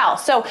as well.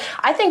 So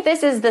I think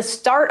this is the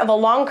start of a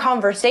long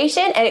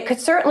conversation, and it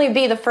could certainly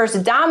be the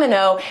first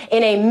domino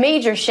in a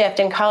major shift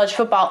in college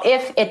football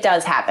if it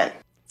does happen.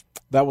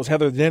 That was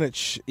Heather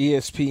Dinich,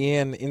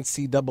 ESPN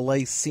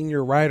NCAA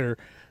senior writer,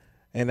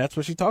 and that's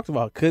what she talked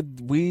about.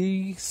 Could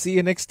we see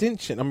an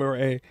extension,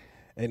 an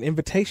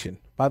invitation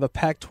by the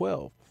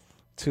Pac-12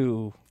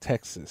 to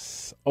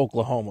Texas,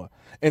 Oklahoma,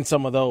 and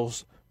some of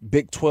those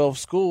Big 12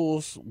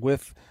 schools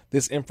with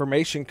this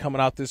information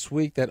coming out this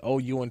week that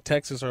OU and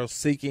Texas are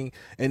seeking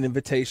an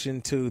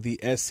invitation to the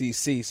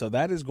SEC. So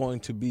that is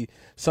going to be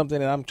something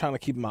that I'm trying to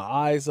keep my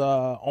eyes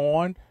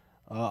on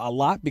a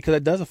lot, because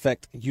it does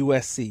affect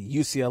USC,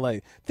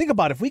 UCLA. Think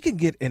about if we could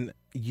get an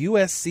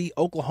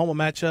USC-Oklahoma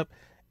matchup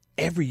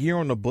every year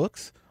on the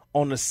books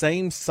on the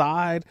same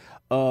side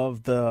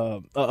of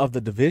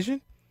the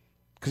division,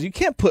 because you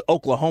can't put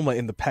Oklahoma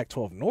in the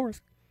Pac-12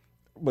 North,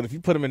 but if you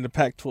put them in the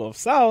Pac-12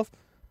 South,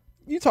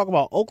 you talk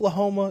about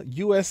Oklahoma,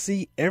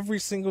 USC every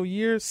single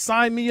year.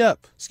 Sign me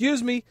up.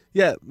 Excuse me.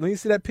 Yeah, let me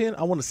see that pin.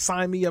 I want to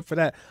sign me up for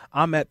that.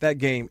 I'm at that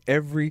game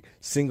every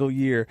single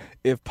year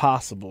if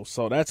possible.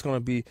 So that's going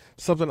to be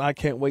something I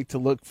can't wait to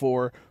look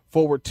for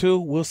forward to.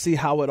 We'll see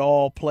how it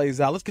all plays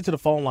out. Let's get to the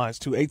phone lines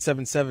to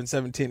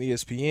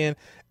 877-710-ESPN,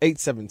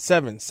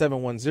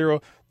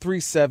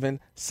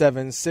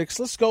 877-710-3776.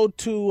 Let's go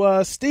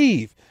to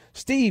Steve.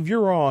 Steve,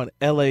 you're on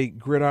LA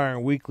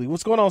Gridiron Weekly.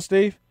 What's going on,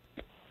 Steve?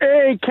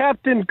 Hey,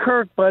 Captain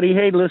Kirk, buddy.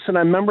 Hey, listen,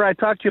 I remember I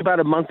talked to you about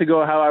a month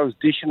ago how I was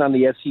dishing on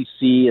the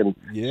SEC and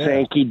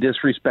Sankey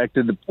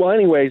disrespected the – well,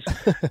 anyways,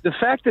 the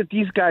fact that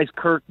these guys,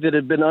 Kirk, that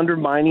had been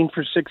undermining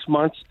for 6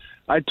 months,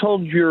 I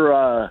told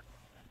your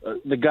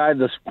the guy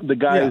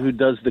who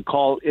does the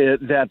call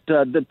that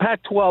the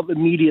Pac-12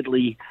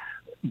 immediately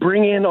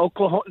bring in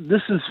Oklahoma.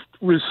 This is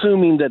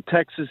assuming that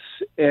Texas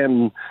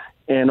and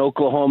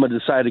Oklahoma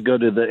decide to go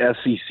to the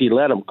SEC.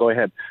 Let them go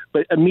ahead.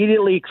 But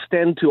immediately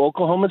extend to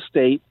Oklahoma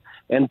State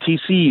and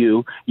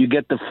TCU. You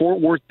get the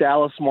Fort Worth,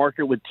 Dallas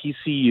market with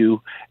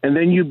TCU, and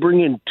then you bring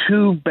in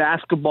 2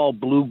 basketball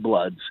blue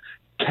bloods,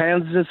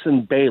 Kansas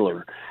and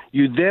Baylor.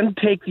 You then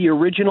take the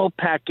original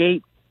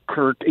Pac-8,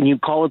 Kirk, and you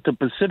call it the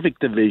Pacific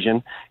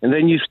Division, and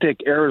then you stick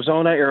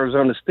Arizona,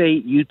 Arizona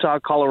State, Utah,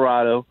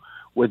 Colorado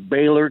with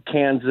Baylor,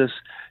 Kansas,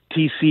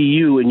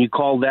 TCU, and you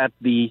call that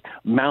the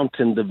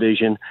Mountain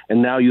Division,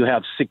 and now you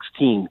have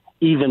 16,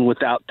 even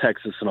without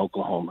Texas and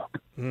Oklahoma.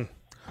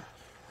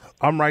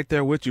 I'm right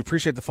there with you.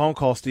 Appreciate the phone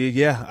call, Steve.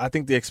 Yeah, I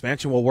think the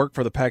expansion will work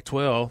for the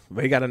Pac-12.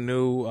 They got a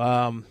new,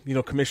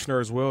 commissioner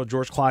as well,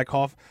 George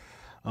Kliakoff.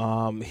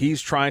 He's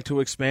trying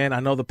to expand. I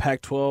know the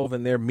Pac-12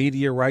 and their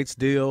media rights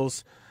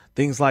deals,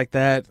 things like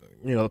that.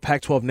 The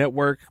Pac-12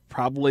 network,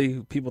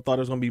 probably people thought it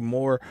was going to be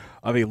more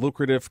of a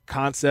lucrative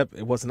concept.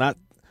 It was not.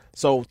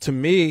 So to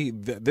me,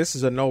 this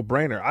is a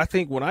no-brainer. I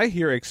think when I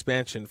hear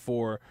expansion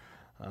for,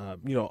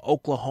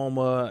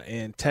 Oklahoma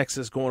and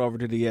Texas going over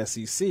to the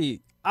SEC,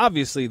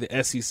 obviously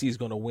the SEC is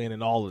going to win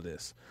in all of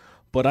this.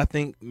 But I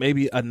think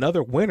maybe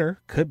another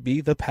winner could be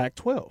the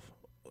Pac-12.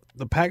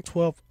 The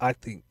Pac-12, I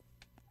think,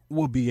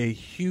 will be a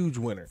huge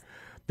winner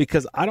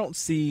because I don't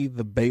see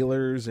the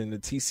Baylors and the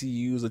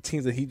TCUs, the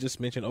teams that he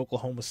just mentioned,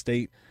 Oklahoma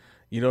State,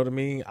 you know what I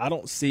mean? I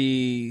don't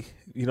see,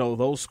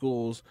 those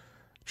schools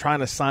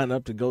trying to sign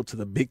up to go to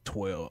the Big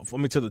 12,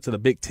 to the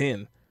Big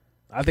 10.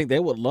 I think they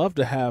would love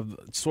to have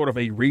sort of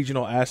a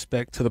regional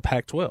aspect to the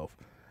Pac-12.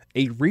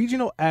 A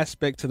regional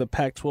aspect to the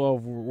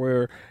Pac-12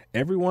 where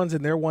everyone's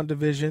in their one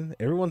division,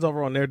 everyone's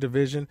over on their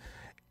division.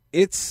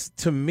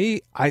 To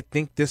me, I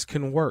think this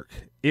can work.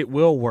 It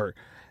will work.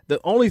 The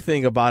only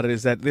thing about it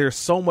is that there's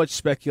so much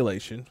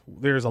speculation.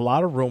 There's a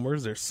lot of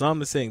rumors. There's some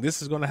that's saying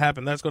this is going to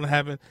happen, that's going to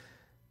happen.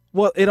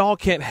 Well, it all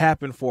can't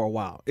happen for a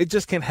while. It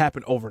just can't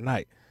happen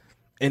overnight.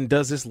 And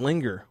does this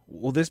linger?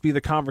 Will this be the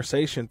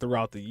conversation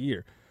throughout the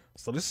year?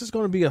 So this is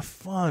going to be a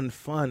fun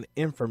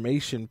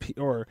information piece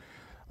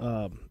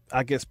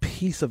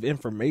of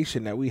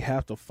information that we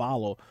have to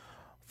follow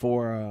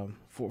for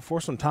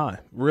some time,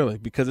 really,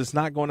 because it's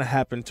not going to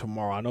happen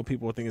tomorrow. I know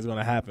people think it's going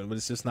to happen, but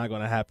it's just not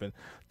going to happen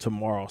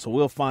tomorrow. So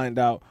we'll find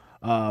out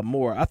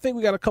more. I think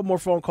we got a couple more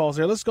phone calls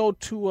there. Let's go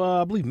to,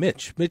 I believe,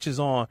 Mitch. Mitch is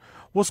on.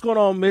 What's going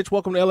on, Mitch?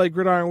 Welcome to LA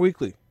Gridiron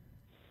Weekly.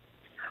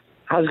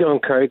 How's it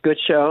going, Kirk? Good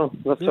show.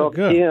 Let's talk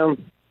to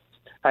him.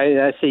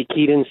 I say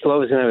Keaton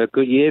Slow is going to have a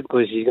good year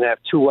because he's going to have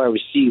 2 wide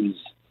receivers.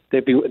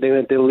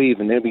 They'll leave,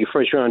 and they'll be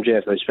first round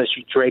draft,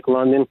 especially Drake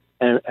London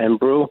and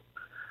Brew.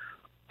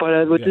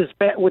 But with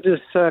this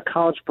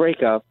college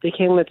breakup, they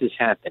can't let this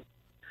happen.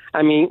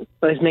 I mean,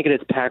 let's make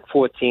it a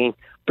Pac-14.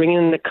 Bring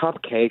in the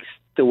cupcakes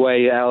the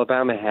way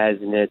Alabama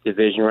has in their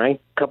division, right?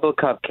 A couple of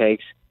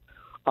cupcakes.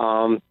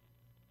 Or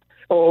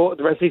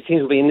the rest of these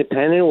teams will be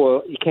independent,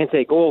 or you can't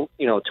take all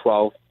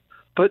 12.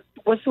 But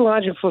what's the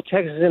logic for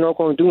Texas and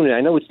Oklahoma doing it?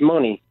 I know it's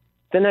money.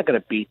 They're not going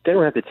to beat. They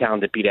don't have the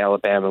talent to beat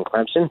Alabama and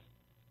Clemson.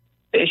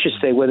 They should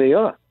stay where they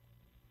are.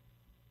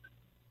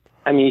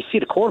 I mean, you see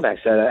the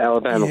quarterbacks that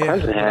Alabama and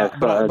Clemson have.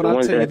 But the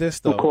I'll tell you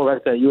this, though. The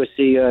quarterbacks that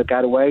USC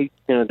got away,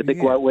 the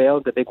big white whale,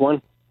 the big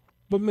one.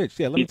 But, Mitch,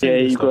 let me tell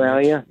you this, though,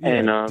 Mitch.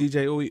 And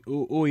DJ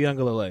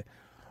Uiagalelei.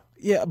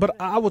 Yeah, but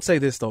I would say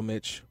this, though,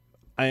 Mitch.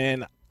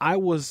 And I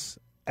was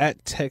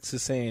at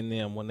Texas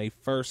A&M when they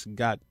first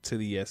got to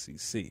the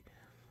SEC.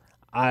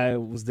 I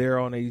was there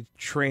on a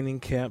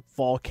training camp,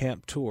 fall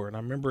camp tour, and I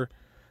remember,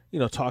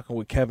 talking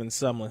with Kevin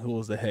Sumlin, who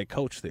was the head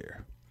coach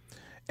there.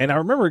 And I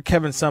remember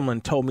Kevin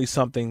Sumlin told me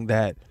something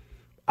that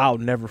I'll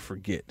never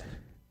forget.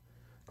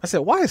 I said,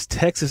 why is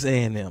Texas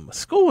A&M, a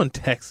school in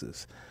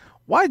Texas,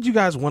 why did you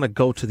guys want to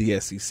go to the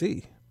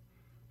SEC?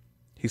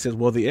 He says,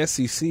 well, the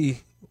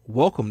SEC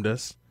welcomed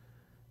us,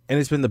 and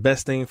it's been the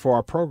best thing for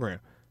our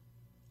program.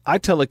 I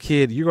tell a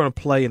kid, you're going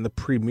to play in the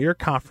premier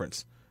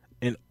conference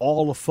in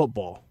all of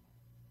football.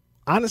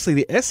 Honestly,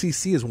 the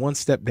SEC is one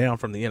step down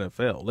from the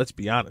NFL, let's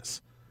be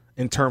honest,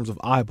 in terms of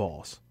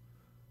eyeballs.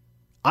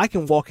 I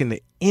can walk into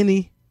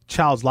any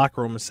child's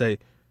locker room and say,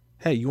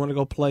 hey, you want to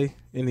go play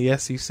in the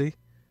SEC?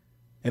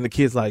 And the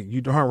kid's like,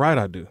 you darn right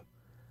I do.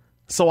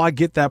 So I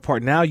get that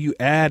part. Now you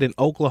add an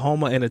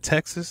Oklahoma and a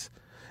Texas,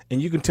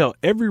 and you can tell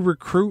every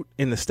recruit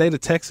in the state of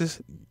Texas,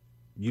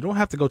 you don't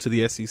have to go to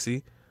the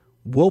SEC.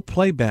 We'll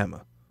play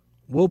Bama.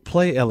 We'll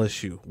play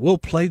LSU. We'll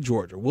play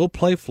Georgia. We'll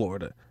play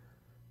Florida.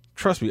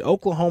 Trust me,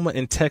 Oklahoma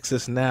and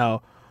Texas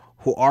now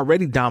who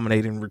already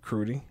dominate in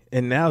recruiting,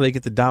 and now they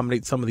get to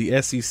dominate some of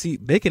the SEC.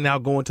 They can now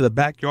go into the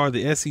backyard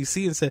of the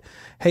SEC and say,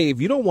 hey, if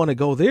you don't want to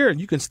go there,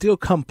 you can still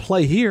come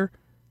play here.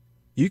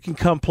 You can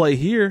come play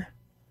here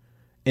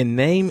and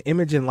name,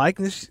 image, and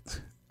likeness.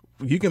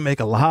 You can make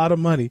a lot of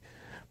money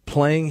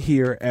playing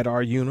here at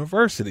our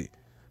university.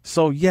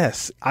 So,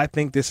 yes, I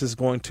think this is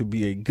going to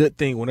be a good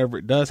thing whenever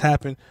it does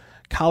happen.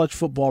 College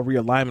football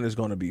realignment is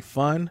going to be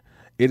fun.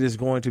 It is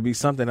going to be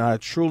something I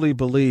truly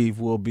believe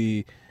will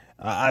be,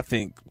 I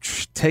think,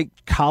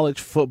 take college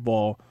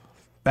football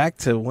back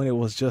to when it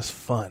was just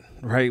fun,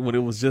 right? When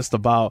it was just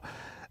about,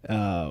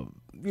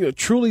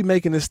 truly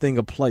making this thing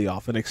a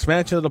playoff, an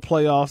expansion of the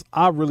playoffs.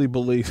 I really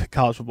believe that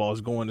college football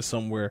is going to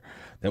somewhere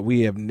that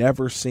we have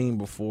never seen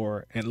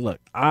before. And look,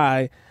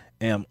 I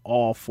am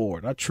all for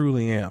it. I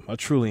truly am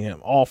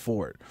all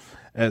for it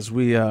as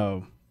we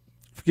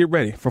get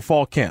ready for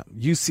fall camp.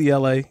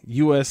 UCLA,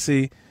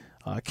 USC.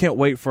 I can't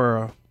wait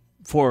for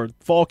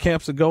fall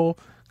camps to go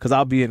because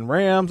I'll be in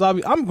Rams.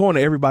 I'm going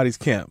to everybody's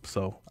camp,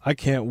 so I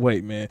can't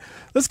wait, man.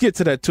 Let's get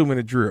to that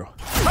 2-minute drill.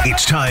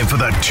 It's time for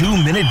the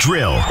 2-minute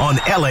drill on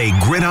LA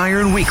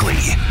Gridiron Weekly.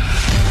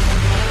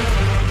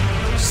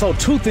 So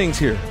 2 things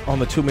here on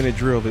the 2-minute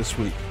drill this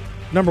week.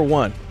 Number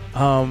 1,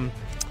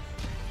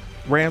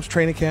 Rams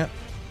training camp,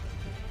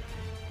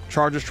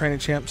 Chargers training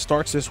camp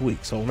starts this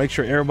week. So make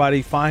sure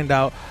everybody find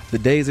out the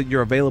days that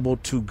you're available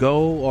to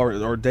go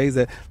or days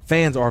that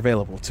fans are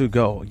available to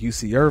go.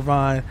 UC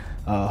Irvine,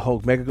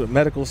 Hoag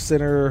Medical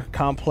Center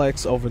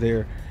complex over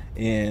there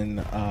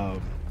in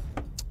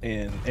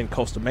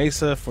Costa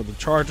Mesa for the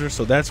Chargers.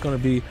 So that's going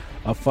to be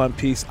a fun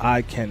piece.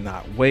 I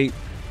cannot wait.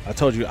 I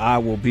told you I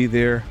will be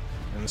there.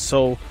 And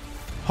so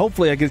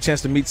hopefully I get a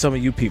chance to meet some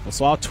of you people.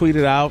 So I'll tweet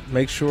it out.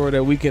 Make sure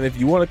that we can, if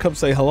you want to come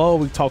say hello,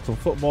 we talk some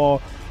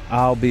football,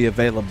 I'll be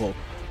available.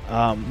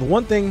 The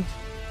one thing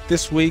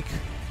this week,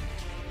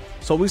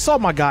 so we saw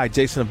my guy,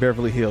 Jason of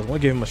Beverly Hills. I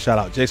want to give him a shout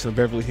out. Jason of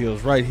Beverly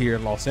Hills right here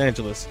in Los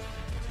Angeles.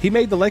 He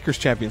made the Lakers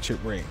championship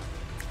ring.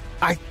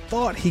 I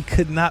thought he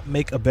could not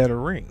make a better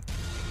ring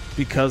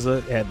because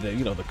it had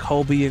the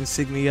Kobe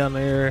insignia on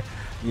there,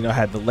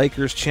 had the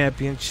Lakers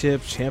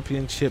championship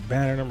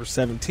banner number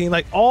 17,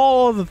 like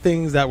all the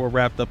things that were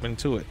wrapped up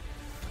into it.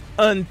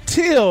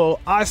 Until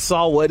I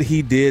saw what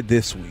he did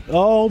this week.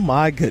 Oh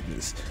my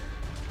goodness.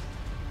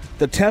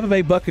 The Tampa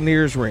Bay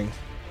Buccaneers ring.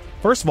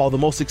 First of all, the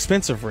most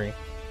expensive ring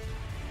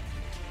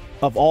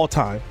of all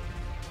time.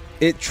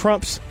 It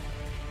trumps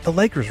the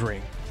Lakers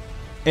ring.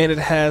 And it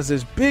has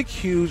this big,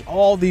 huge,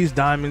 all these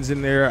diamonds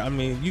in there. I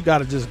mean, you got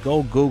to just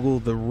go Google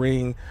the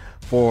ring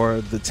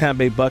for the Tampa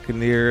Bay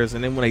Buccaneers.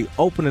 And then when they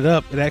open it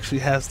up, it actually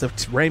has the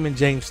Raymond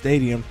James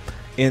Stadium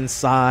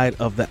inside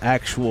of the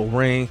actual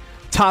ring.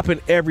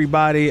 Topping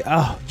everybody.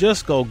 Oh,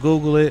 just go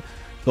Google it.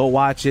 Go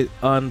watch it.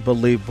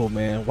 Unbelievable,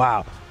 man.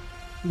 Wow.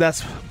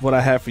 That's what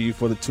I have for you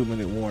for the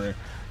 2-minute warning.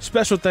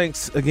 Special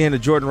thanks again to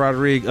Jourdan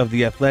Rodrigue of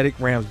The Athletic,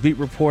 Rams beat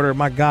reporter.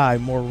 My guy,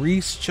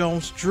 Maurice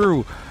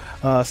Jones-Drew,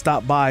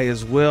 stopped by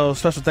as well.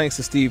 Special thanks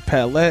to Steve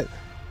Pallette.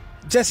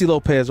 Jesse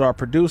Lopez, our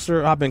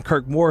producer. I've been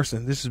Kirk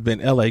Morrison. This has been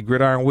LA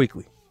Gridiron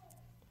Weekly.